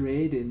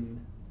trading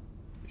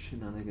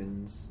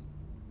shenanigans.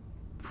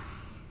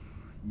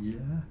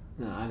 Yeah.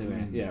 No,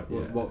 anyway,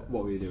 What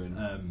were you doing?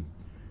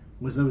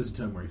 There was a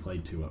turn where he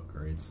played 2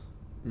 upgrades.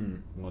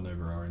 1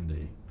 over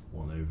R&D,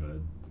 1 over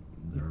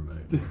the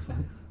remote.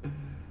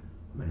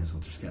 May as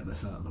well just get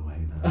this out of the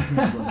way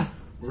then. So,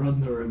 run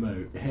the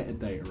remote, hit a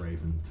Data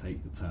Raven,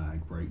 take the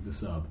tag, break the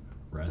sub,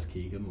 res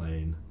Keegan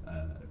Lane,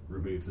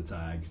 remove the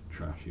tag,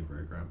 trash your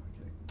program.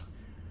 Okay.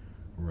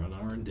 Run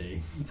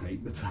R&D,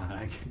 take the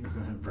tag,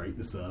 break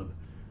the sub,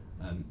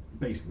 and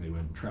basically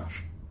went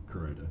trash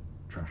Kuroda,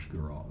 trash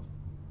Garage.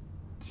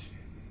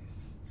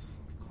 Jeez.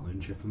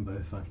 Clone chip them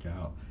both back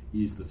out.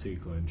 Use the 2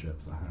 clone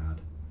chips I had.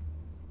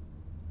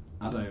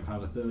 I'd have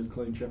had a 3rd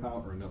clone chip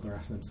out or another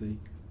SMC.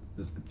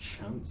 There's a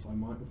chance I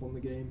might have won the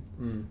game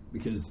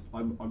because I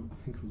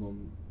think I was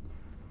on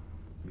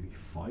maybe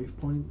 5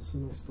 points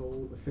and I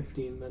stole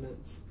 15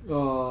 minutes.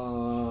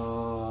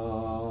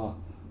 Oh,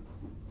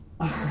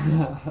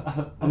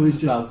 I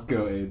was just that's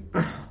good.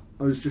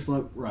 I was just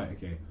like, right,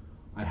 okay,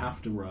 I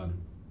have to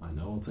run. I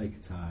know I'll take a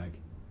tag.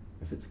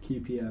 If it's a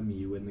QPM,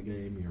 you win the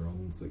game. You're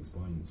on 6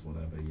 points,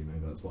 whatever.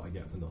 That's what I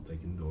get for not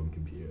taking Dawn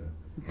Computer.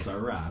 So I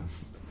ran.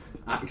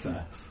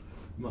 Access.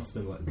 Must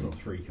have been like the top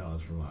 3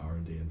 cards from like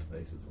R&D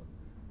interface. It's like,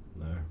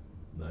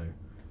 no.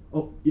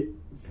 Oh, yeah,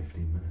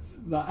 15 minutes.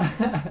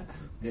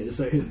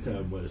 So his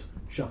turn was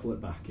shuffle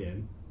it back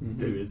in,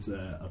 do his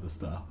other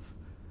stuff,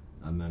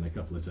 and then a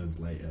couple of turns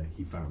later,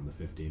 he found the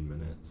 15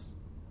 minutes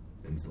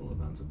install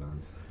advance,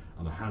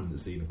 and I hadn't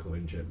seen a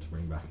clone chip to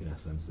bring back an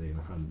SMC,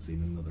 and I hadn't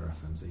seen another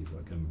SMC, so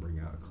I couldn't bring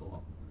out a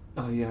clot.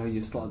 Oh yeah,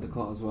 you slotted the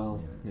clot as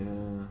well.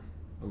 Yeah,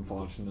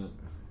 unfortunate.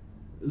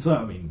 So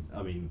I mean,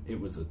 it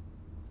was a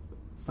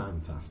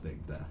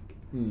fantastic deck.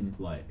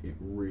 Like, it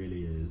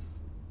really is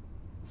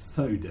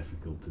so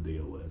difficult to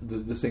deal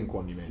with. The sync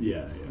one, you mean?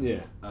 Yeah.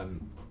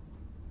 And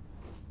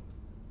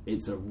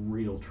it's a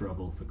real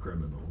trouble for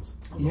criminals.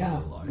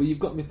 Well, you've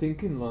got me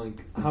thinking,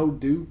 like, how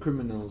do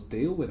criminals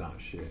deal with that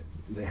shit?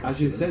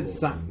 As you said,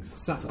 sack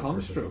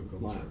construct.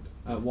 Like,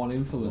 at 1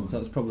 influence,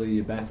 that's probably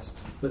your best.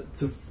 But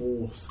to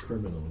force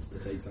criminals to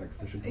take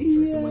sacrificial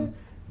constructs, and when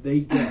they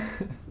get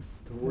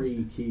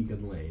 3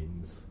 Keegan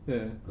Lanes,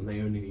 and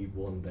they only need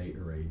 1 Data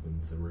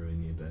Raven to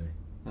ruin your day.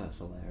 That's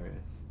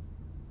hilarious.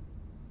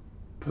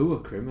 Poor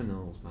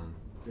criminals, man.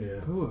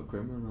 Yeah. Poor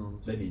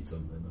criminals. They need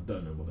something. I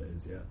don't know what it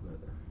is yet, but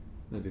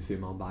maybe a few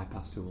more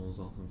bypass tools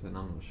or something.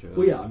 I'm not sure.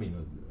 Well, yeah. I mean,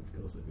 of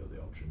course, they've got the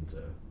option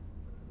to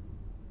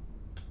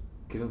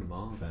give them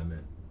more. Fem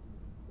it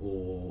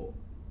or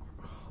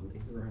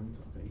hunting grounds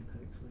of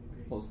Apex,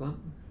 maybe. What's that?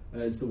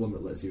 It's the one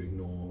that lets you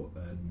ignore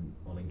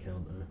on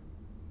encounter.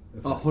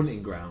 Oh,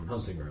 hunting grounds.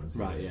 Hunting grounds.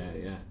 Right.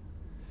 Yeah.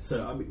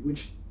 So I mean,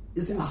 which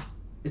isn't.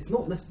 It's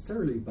not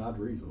necessarily a bad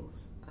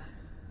resource.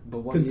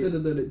 But consider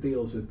that it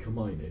deals with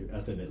Kamainu,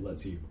 as in it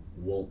lets you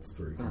waltz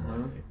through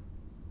Kamainu.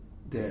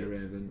 Data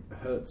Raven. It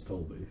hurts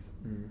Tollbooth.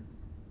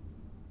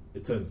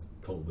 It turns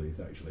Tollbooth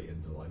actually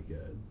into like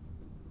a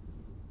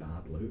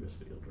bad Lotus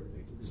Field,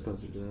 really. I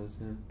suppose it does,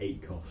 yeah.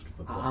 8 cost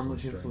for how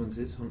much influence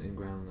is hunting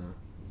ground though?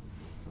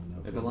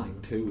 It'd be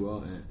like 2,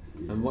 won't it?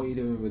 Yeah. And what are you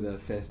doing with the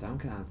face down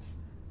cards?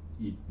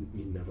 You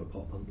never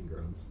pop hunting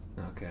grounds.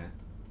 Okay.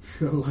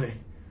 Like,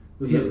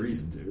 there's no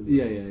reason to, is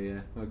there?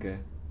 Yeah. Okay.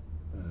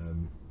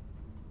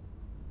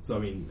 So I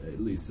mean,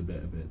 it loses a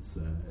bit of its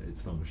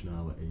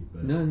functionality.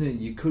 But No,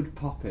 you could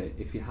pop it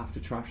if you have to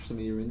trash some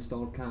of your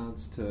installed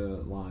cards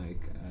to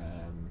like.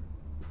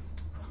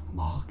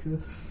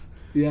 Marcus.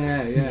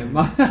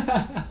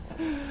 Yeah.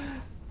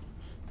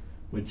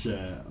 Which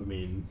I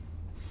mean,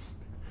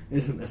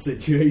 isn't a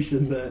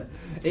situation that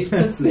It's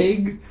a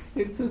thing.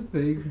 It's a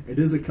thing. It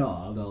is a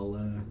card.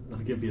 I'll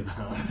give you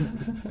that.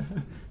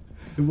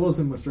 It was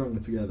in my Stronger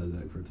Together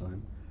deck for a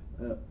time.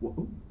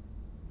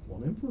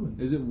 One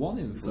influence. Is it one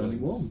influence? It's only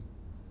one.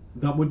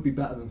 That would be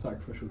better than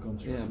Sacrificial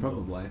Construct. Yeah,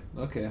 probably.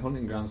 Okay,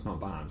 Hunting Ground's not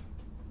bad.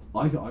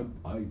 I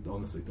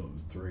honestly thought it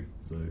was 3.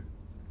 So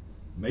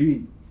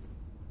maybe.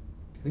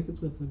 Do you think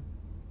it's worth a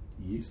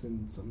use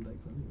in some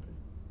decks anyway?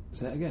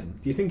 Say it again.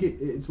 Do you think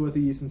it's worth a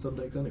use in some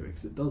decks anyway?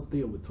 Because it does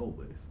deal with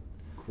Tollbooth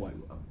quite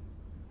well.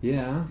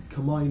 Yeah.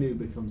 Kamainu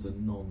becomes a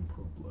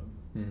non-problem.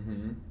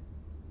 Mm-hmm.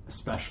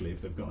 Especially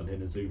if they've got an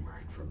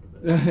Inazuma in front of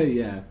it.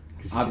 Yeah.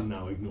 Because you can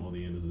now ignore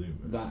the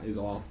Inazuma. That is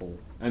awful.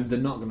 And they're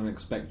not going to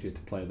expect you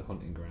to play the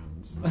Hunting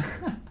Grounds.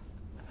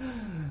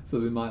 So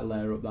they might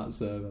layer up that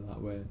server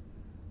that way.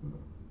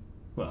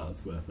 Well,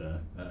 it's worth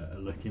a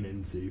looking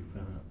into,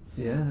 perhaps.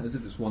 Yeah, as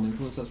if it's one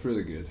influence, that's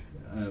really good.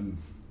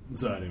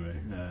 So anyway,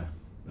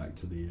 back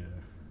to the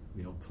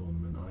old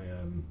tournament.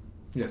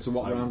 Yeah, so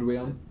what round are we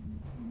on?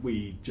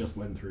 We just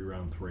went through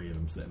round 3 and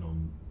I'm sitting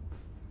on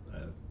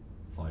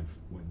 5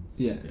 wins.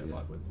 Yeah,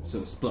 5 wins.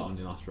 So split on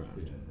your last round.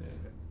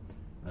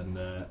 Yeah. And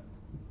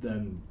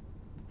then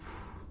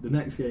the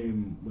next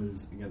game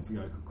was against a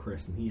guy called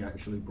Chris, and he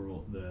actually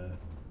brought the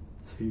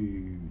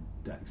 2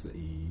 decks that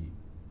he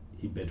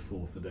bid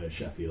for the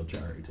Sheffield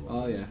charity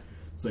tournament. Oh yeah.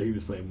 So he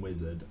was playing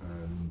Wizard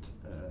and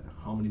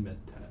Harmony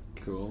Medtech.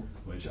 Cool.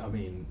 Which, I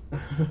mean,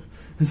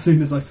 as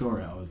soon as I saw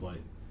it, I was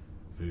like,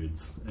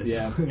 foods. It's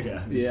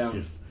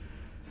just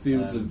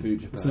foods and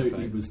future perfect. So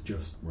he was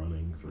just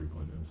running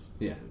 3-pointers.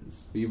 Yeah.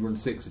 You run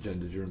 6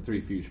 agendas, you run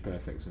 3 future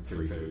perfects and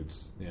 3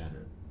 foods. Yeah.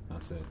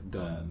 That's it.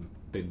 Done.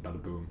 Big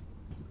bada boom.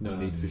 No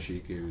need for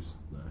Shikus.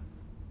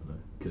 No.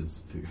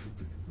 Because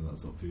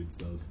that's what foods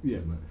does, yeah.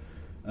 Isn't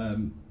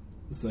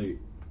it? So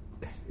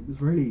it was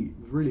really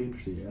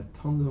interesting. He had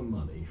tons of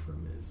money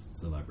from his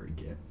celebrity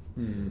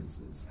gifts,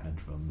 his hedge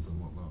funds and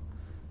whatnot,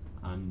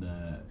 and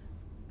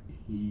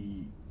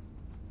he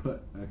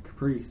put a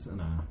Caprice,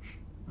 an Ash,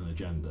 an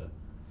Agenda,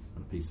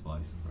 and a piece of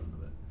ice in front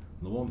of it.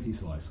 And the one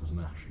piece of ice was an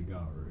Ash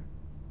Higaru.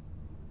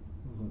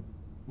 I was like,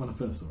 when I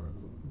first saw it, I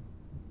was like,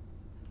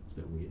 it's a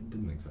bit weird.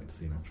 Didn't expect to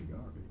see an Ash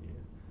Higaru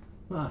here.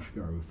 Well, Ash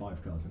Higaru with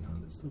 5 cards in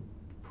hand is still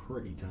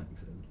pretty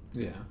taxing.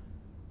 Yeah.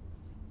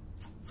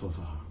 So I was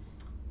like,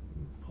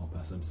 pop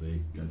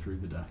SMC, go through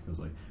the deck. I was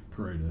like,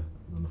 Corona,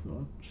 and then I thought,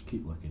 I'll just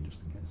keep looking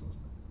just in case. I was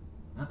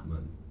like,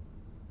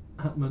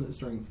 Atman at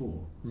strength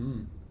 4.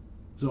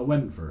 So I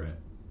went for it,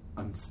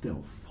 and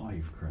still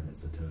 5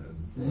 credits a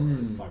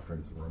turn. 5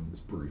 credits a run was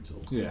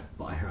brutal. Yeah.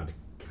 But I had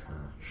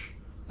cash.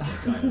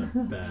 Like I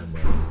had bare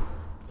money.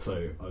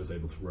 So I was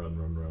able to run,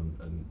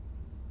 and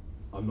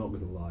I'm not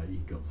going to lie, he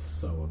got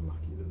so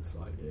unlucky with the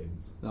side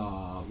games.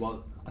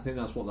 Well, I think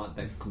that's what that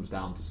deck comes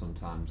down to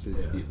sometimes,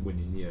 is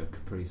winning your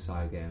Caprice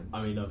side game.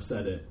 I mean, I've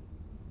said it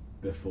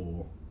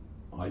before,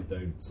 I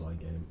don't side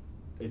game.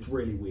 It's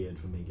really weird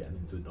for me getting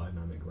into a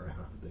dynamic where I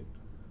have to,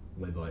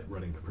 with like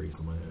running Caprice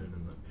on my own.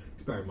 And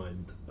bear in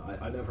mind,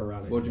 I never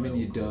ran it. What do you mean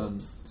you don't done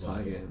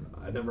side game?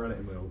 I never ran it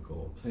in my old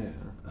corps. Yeah.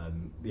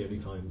 The only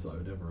times I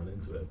would ever run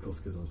into it, of course,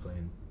 because I was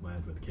playing my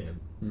Edward Kim,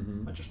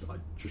 I just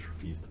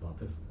refused to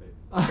participate.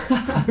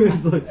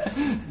 It's like,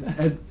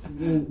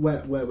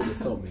 where would it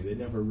stop me? They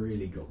never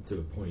really got to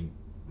a point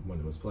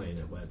when I was playing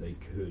it where they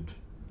could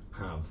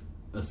have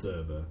a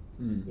server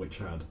which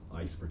had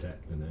Ice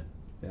Protect in it,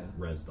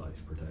 Res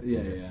Ice Protect,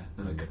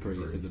 and a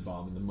Caprice at the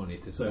bottom and the money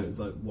to so spend. It's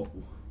like,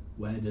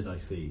 where did I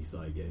see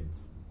side games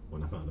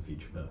when I found a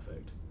Future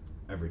Perfect?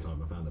 Every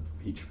time I found a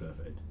Future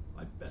Perfect,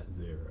 I bet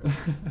 0.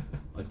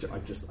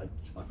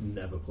 I've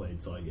never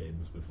played side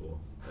games before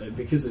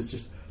because it's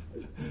just.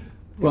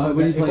 Well,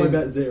 if I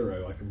bet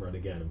 0, I can run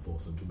again and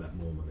force them to bet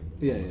more money.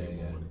 More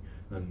money.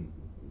 And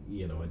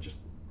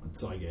I'd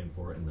side game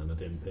for it, and then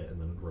I'd imp it, and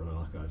then I'd run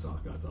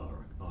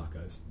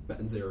archives,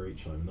 betting 0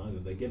 each time. And either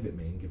they give it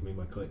me and give me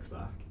my clicks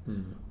back,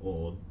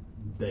 or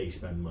they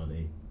spend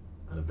money,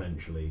 and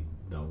eventually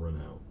they'll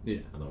run out,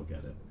 and I'll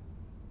get it.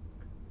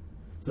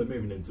 So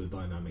moving into a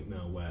dynamic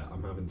now where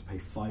I'm having to pay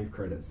 5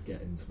 credits to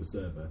get into a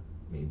server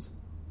means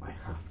I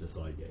have to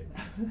side game.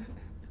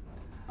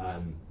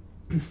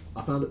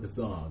 I found it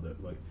bizarre that,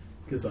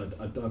 because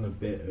I'd done a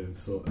bit of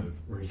sort of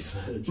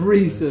research.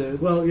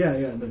 Well,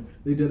 no.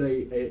 They did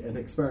an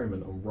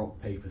experiment on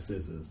rock, paper,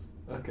 scissors.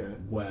 Okay.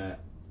 Where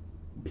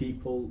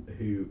people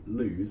who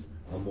lose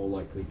are more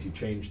likely to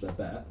change their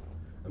bet,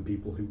 and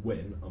people who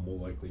win are more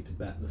likely to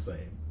bet the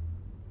same.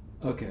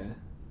 Okay.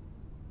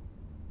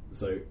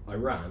 So I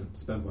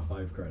spent my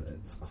 5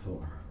 credits. I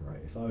thought,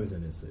 right, if I was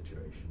in his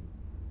situation,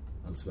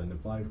 I'm spending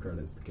 5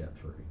 credits to get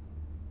through.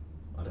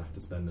 I'd have to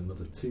spend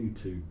another 2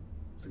 to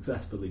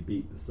successfully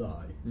beat the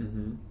Psy.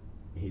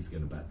 He's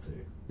going to bet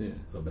 2. Yeah.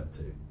 So I bet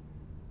 2.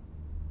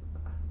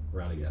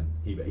 ran again.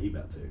 He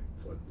bet 2,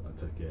 so I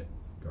took it,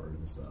 got rid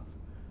of the stuff.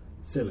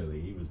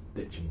 Sillily, he was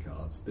ditching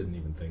cards, didn't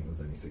even think there's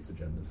only 6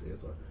 agendas here,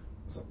 so I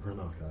was like, Run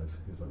Archives.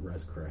 He was like,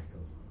 Res Correct.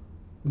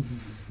 I was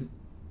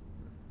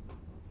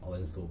I'll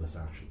install this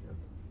Ash again.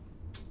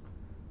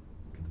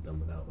 Could have done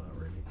without that,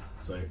 really.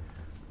 So,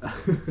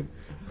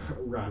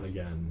 ran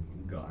again,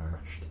 got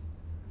ashed.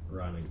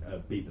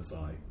 Beat the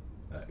Sai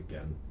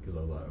again, because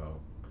I was like, well,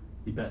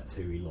 he bet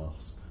 2, he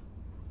lost.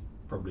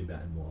 Probably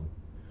betting 1.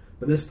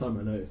 But this time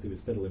I noticed he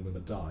was fiddling with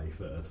a die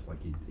first.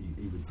 Like, he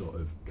would sort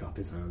of cup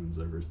his hands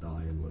over his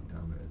die and look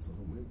down at it. So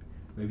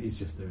maybe he's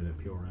just doing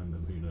a pure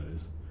random, who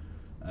knows.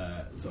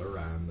 So I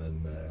ran,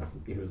 and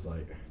he was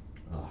like,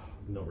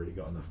 I've not really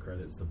got enough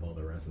credits to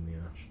bother resing the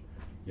Ash.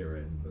 You're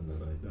in. And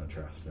then I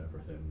trashed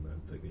everything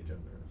and took the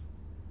agenda.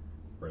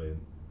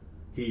 Brilliant.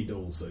 He'd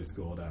also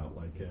scored out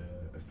like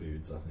a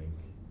foods, I think.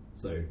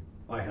 So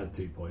I had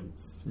 2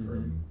 points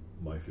from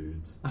my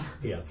foods.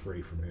 He had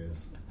 3 from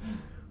his.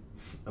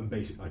 And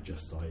basically, I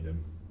just side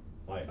him.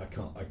 I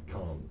can't.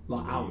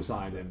 Like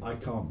outside him. I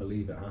can't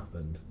believe it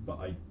happened, but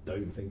I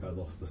don't think I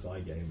lost the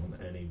side game on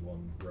any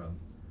one run.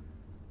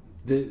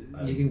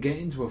 You can get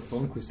into a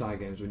funk with side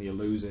games when you're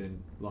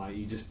losing. Like,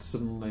 you just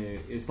suddenly,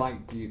 it's like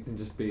you can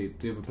just be,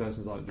 the other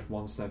person's like just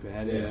one step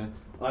ahead. Yeah.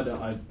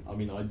 I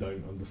mean, I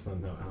don't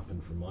understand how it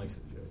happened from my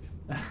situation.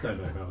 I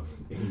don't know how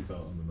he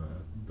felt on the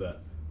matter,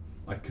 but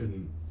I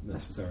couldn't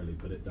necessarily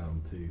put it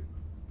down to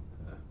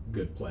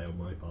good play on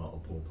my part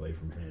or poor play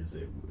from his.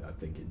 I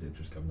think it did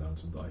just come down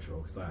to some dice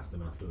roll, because I asked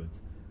him afterwards,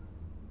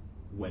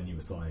 when you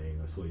were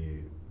sighing, I saw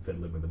you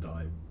fiddling with the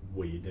die,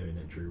 were you doing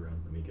it true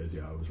run? And he goes,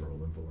 yeah, I was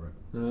rolling for it.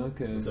 Oh,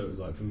 okay. And so it was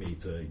like for me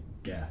to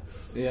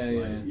guess. Yeah.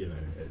 You know.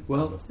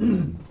 Well,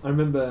 I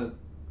remember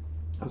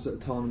I was at a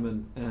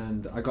tournament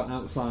and I got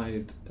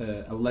outside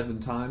 11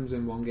 times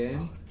in one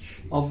game.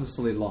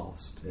 Obviously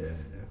lost. Yeah.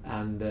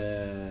 And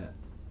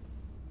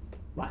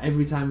like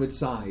every time we'd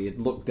sigh, he'd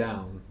look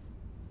down,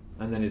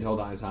 and then he'd hold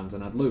out his hands,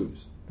 and I'd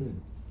lose.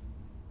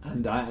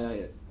 And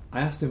I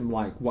asked him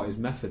like what his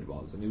method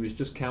was, and he was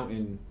just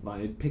counting.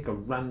 Like, he'd pick a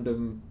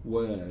random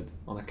word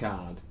on a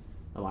card,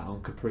 like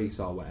on Caprice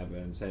or whatever,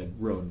 and say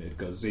run. It'd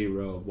go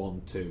 0,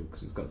 1, 2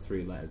 because it's got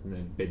 3 letters, and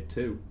then bid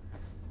 2,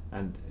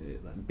 and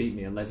it beat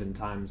me 11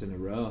 times in a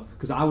row.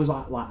 Because I was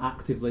like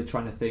actively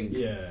trying to think.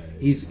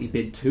 He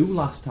bid 2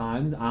 last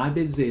time. I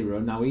bid 0.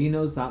 Now he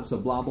knows that, so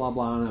blah blah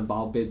blah, and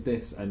I'll bid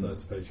this. And so I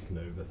suppose you can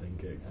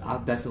overthink it.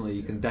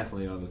 You can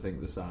definitely overthink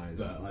the size.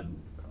 But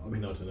I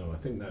mean, I don't know. I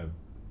think they're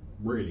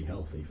really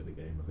healthy for the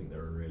game. I think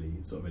they're a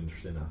really sort of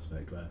interesting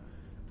aspect where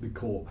the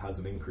Corp has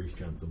an increased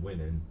chance of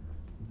winning,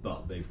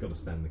 but they've got to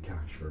spend the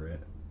cash for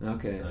it.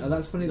 Okay,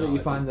 that's funny that you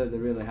find that they're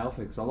really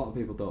healthy, because a lot of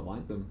people don't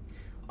like them.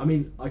 I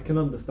mean, I can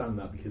understand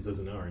that because there's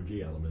an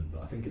RNG element,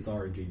 but I think it's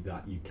RNG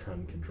that you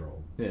can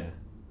control. Yeah.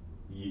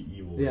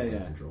 You always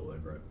have control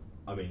over it.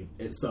 I mean,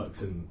 it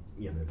sucks in,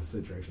 the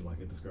situation like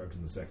I described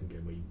in the second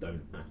game where you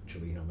don't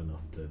actually have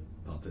enough to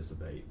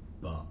participate,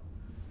 but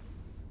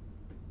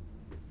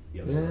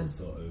that's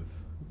sort of...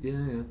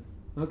 Yeah.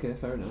 Okay,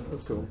 fair enough.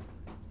 That's cool.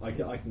 I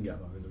can get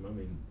behind them. I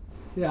mean...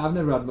 Yeah, I've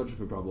never had much of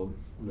a problem.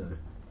 No.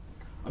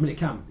 I mean, it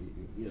can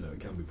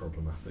be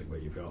problematic where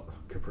you've got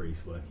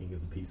Caprice working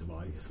as a piece of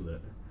ice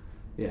that...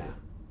 Yeah.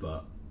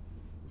 But,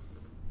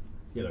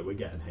 we're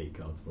getting hate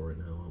cards for it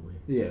now, aren't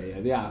we? Yeah,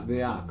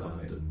 they are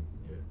coming.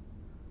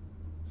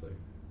 So...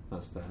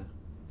 That's fair.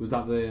 Was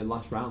that the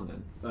last round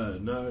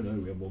then? No,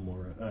 we had one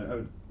more...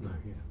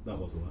 that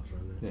was the last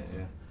round.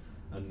 Yeah.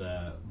 And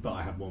but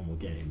I had one more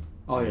game.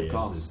 Oh, yeah, of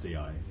course. His CI,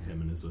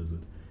 him and his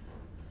wizard,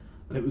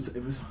 and it was. Do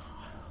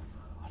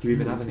you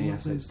even have any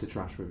assets to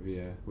trash with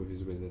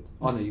his wizard?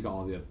 Oh no, you got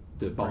all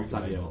the bots,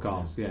 haven't you? Of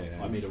course, yeah.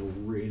 I made a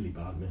really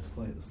bad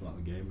misplay at the start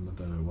of the game, and I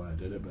don't know why I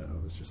did it, but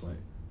I was just like,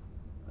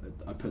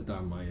 I put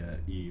down my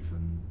Eve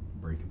and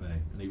Breaker Bay,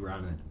 and he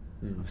ran it.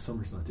 And for some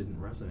reason, I didn't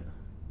res it.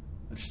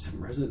 I just didn't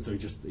res it, so he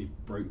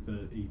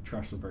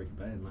trashed the Breaker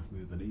Bay and left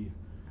me with an Eve.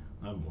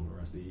 I don't want to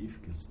res the Eve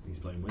because he's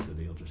playing wizard.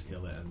 He'll just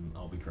kill it, and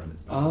I'll be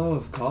credits down. Oh,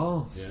 of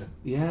course.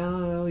 Yeah.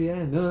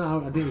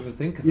 No, I didn't even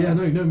think of that. Yeah,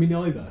 no, me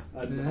neither.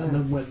 And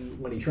then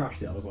when he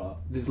trashed it, I was like,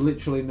 there's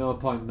literally no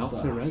point not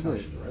to res it. I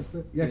should have resed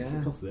it. Yeah, because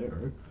it costs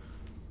 0.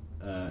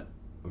 And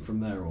from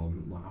there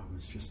on, I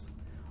was just...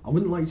 I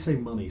wouldn't like to say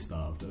money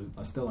starved.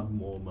 I still have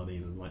more money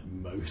than like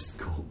most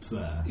corps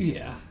there.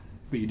 Yeah,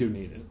 but you do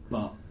need it.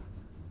 But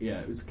yeah,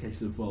 it was a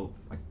case of, well,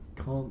 I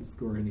can't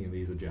score any of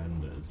these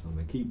agendas, and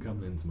they keep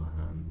coming into my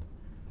hand.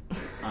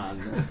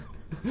 And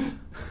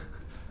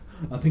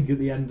I think at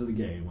the end of the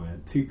game, I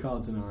had 2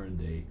 cards in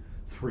R&D,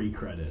 3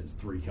 credits,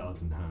 3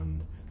 cards in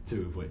hand,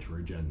 2 of which were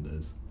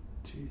agendas.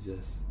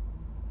 Jesus.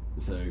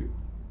 So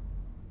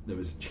there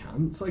was a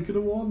chance I could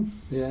have won.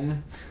 Yeah.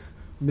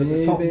 But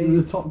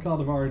the top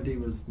card of R&D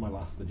was my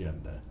last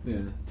agenda.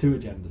 Yeah. 2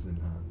 agendas in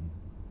hand.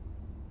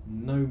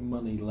 No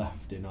money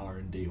left in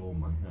R&D or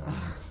my hand.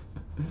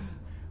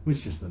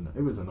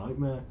 It was a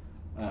nightmare.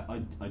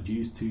 I'd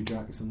used 2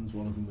 Jacksons.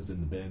 One of them was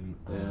in the bin.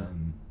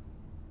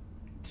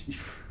 Yeah.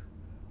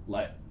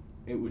 Like,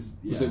 it was...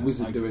 Was it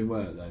Wizard doing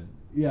work then?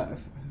 Yeah, was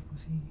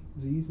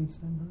he using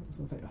stem hacks?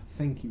 I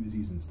think he was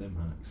using stem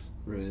hacks.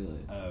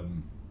 Really?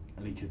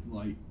 And he could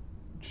like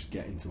just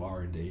get into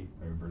R&D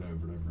over and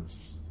over and over and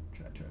just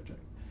check.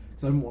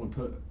 Because I didn't want to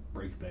put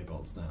Breaker Bay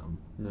bots down.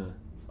 No.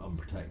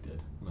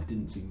 Unprotected, and I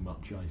didn't see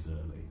much ice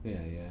early.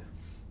 Yeah.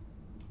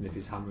 And if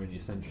he's hammering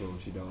your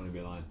centrals, you don't want to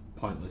be like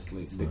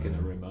pointlessly sticking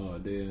a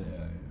remote, do you?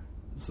 Yeah.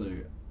 So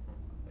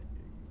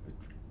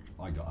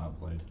I got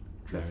outplayed.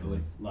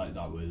 Truthfully, like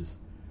that was.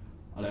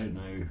 I don't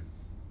know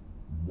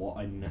what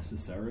I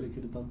necessarily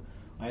could have done.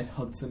 I had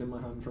Hudson in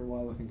my hand for a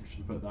while. I think I should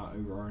have put that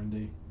over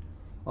R&D.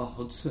 Oh,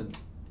 Hudson.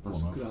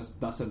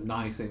 That's a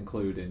nice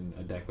include in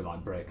a deck with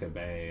like Breaker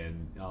Bay,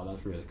 and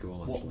that's really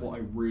cool. Actually, what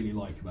I really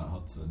like about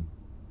Hudson,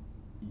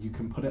 you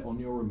can put it on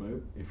your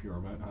remote if your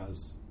remote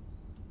has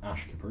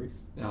Ash Caprice.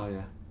 Oh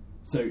yeah.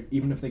 So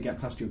even if they get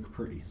past your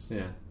Caprice,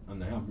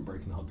 and they haven't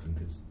broken the Hudson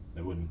because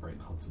they wouldn't break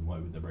the Hudson. Why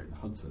would they break the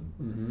Hudson?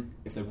 Mm-hmm.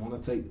 If they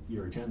want to take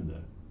your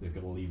agenda, they've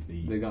got to leave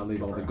the. They got to leave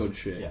Caprice. all the good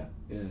shit. Yeah.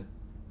 Yeah.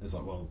 It's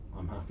like, well,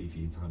 I'm happy for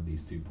you to have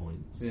these 2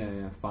 points.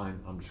 Yeah, fine.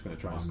 I'm just going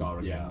to try and score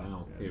again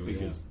now. Here we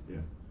go. Yeah.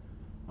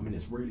 I mean,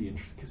 it's really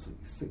interesting because like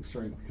 6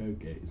 strength code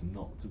gate is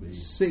not to be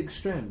 6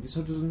 strength. This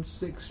doesn't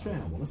 6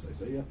 strength. I want to say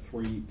so. Yeah,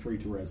 3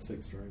 to res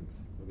 6 strength.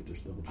 Let me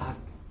just double check. I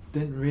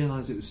didn't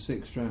realise it was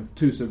 6 strength.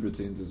 2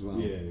 subroutines as well.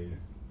 Yeah.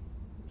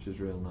 Which is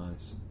real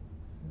nice.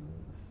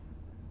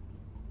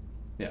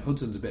 Yeah,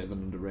 Hudson's a bit of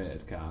an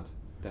underrated card,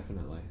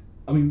 definitely.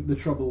 I mean, the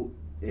trouble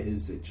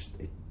is it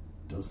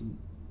doesn't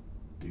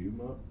do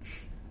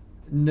much.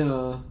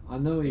 No, I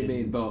know what you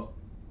mean, but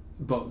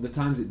the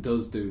times it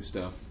does do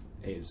stuff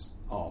is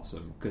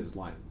awesome because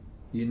like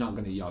you're not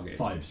going to yog it.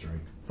 5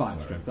 strength.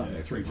 5 strength. That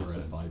makes 3 to res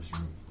sense. 5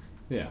 strength.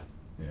 Yeah.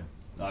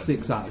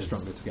 6 are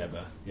stronger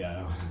together.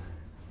 Yeah.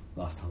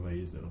 Last time I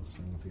used it, I was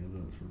stronger together.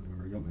 That's really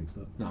where I got mixed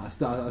up. No, I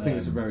think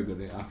it's a very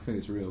good. I think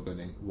it's a real good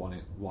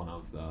one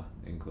of the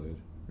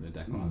include in a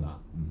deck like that.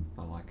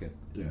 I like it.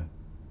 Yeah.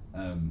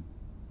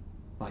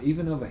 Like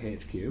even over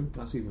HQ,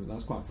 that's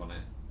quite funny.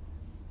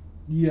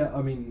 Yeah,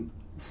 I mean,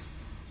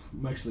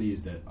 mostly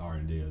used it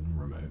R&D and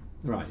remote.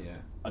 Right. Yeah.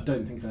 I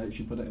don't think I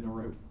actually put it in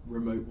a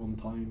remote one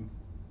time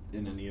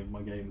in any of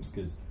my games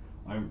because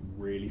I don't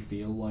really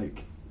feel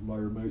like my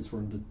remotes were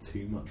under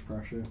too much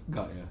pressure.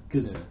 Got you.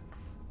 Because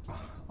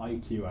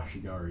IQ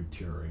Ashigaru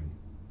Turing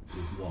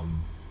is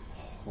one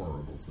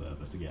horrible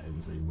server to get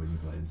into when you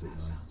play in C9.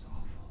 That sounds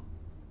awful.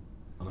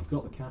 And I've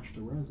got the cash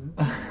to res it.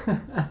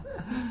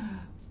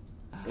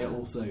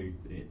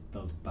 It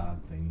does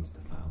bad things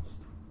to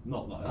Faust.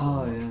 Not that I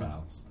so much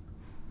Faust,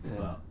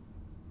 but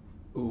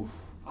oof.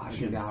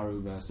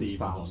 Ashigaru versus Steve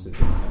Faust is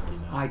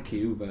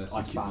IQ versus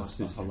IQ Faust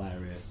versus is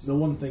hilarious. The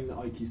one thing that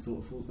IQ sort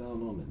of falls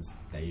down on is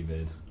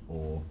David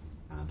or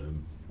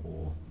Adam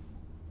or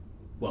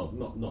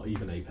not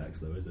even Apex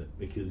though, is it?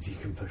 Because you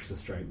can push the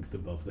strength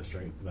above the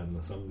strength of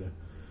Endless Hunger.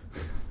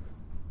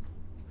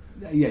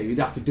 Yeah, you'd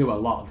have to do a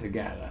lot to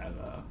get there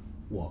though.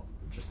 What?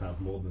 Just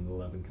have more than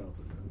 11 cards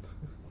at hand?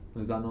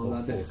 Was that not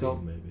that 14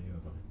 difficult? maybe.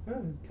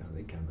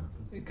 It can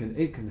happen. It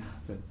can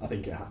happen. I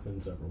think it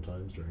happened several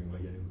times during my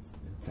games.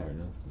 Yeah. Fair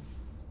enough.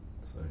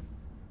 So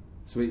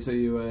sweet. So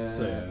you.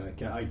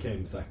 I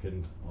came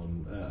second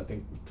on. I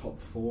think top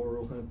 4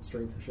 all had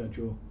strength of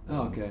schedule.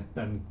 Oh, okay.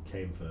 Ben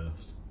came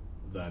first,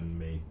 then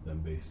me, then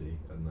Boosie,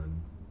 and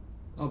then.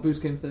 Oh,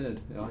 Boost came third.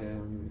 Oh yeah.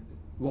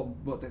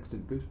 What decks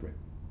did Boost bring?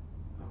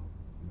 Oh,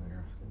 now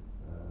you're asking.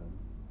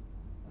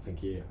 I think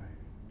did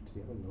he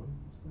have a 9?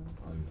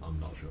 I'm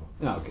not sure.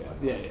 Oh, okay.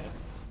 Yeah.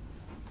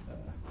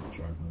 I'll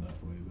try and find out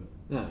for you, but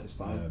no, it's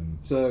fine.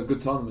 So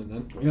good tournament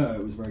then. Yeah,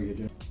 it was very good.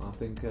 Yeah. I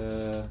think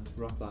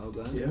wrap that up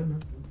then. Yeah. No.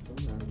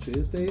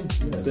 Cheers, Dean.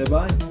 Yeah. Say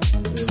bye. See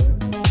you later.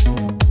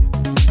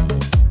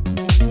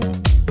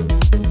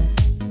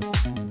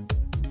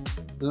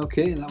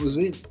 Okay, that was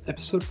it.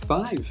 Episode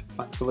 5.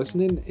 Thanks for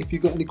listening. If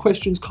you've got any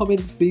questions,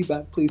 comments,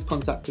 feedback, please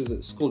contact us at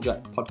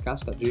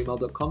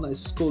skulljackpodcast@gmail.com. That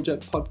is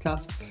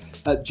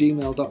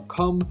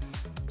skulljackpodcast@gmail.com.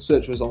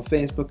 Search us on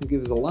Facebook and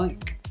give us a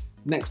like.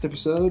 Next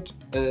episode,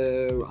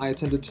 I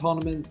attended a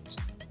tournament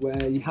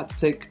where you had to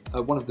take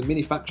one of the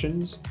mini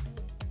factions,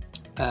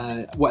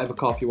 whatever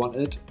corp you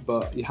wanted,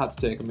 but you had to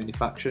take a mini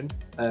faction.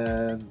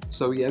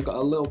 So yeah, got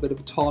a little bit of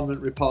a tournament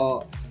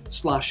report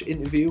 /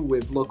 interview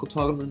with local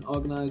tournament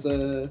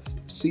organiser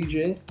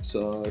CJ,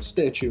 so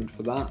stay tuned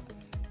for that.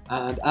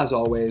 And as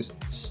always,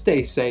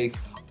 stay safe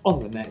on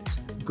the net.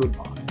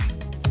 Goodbye.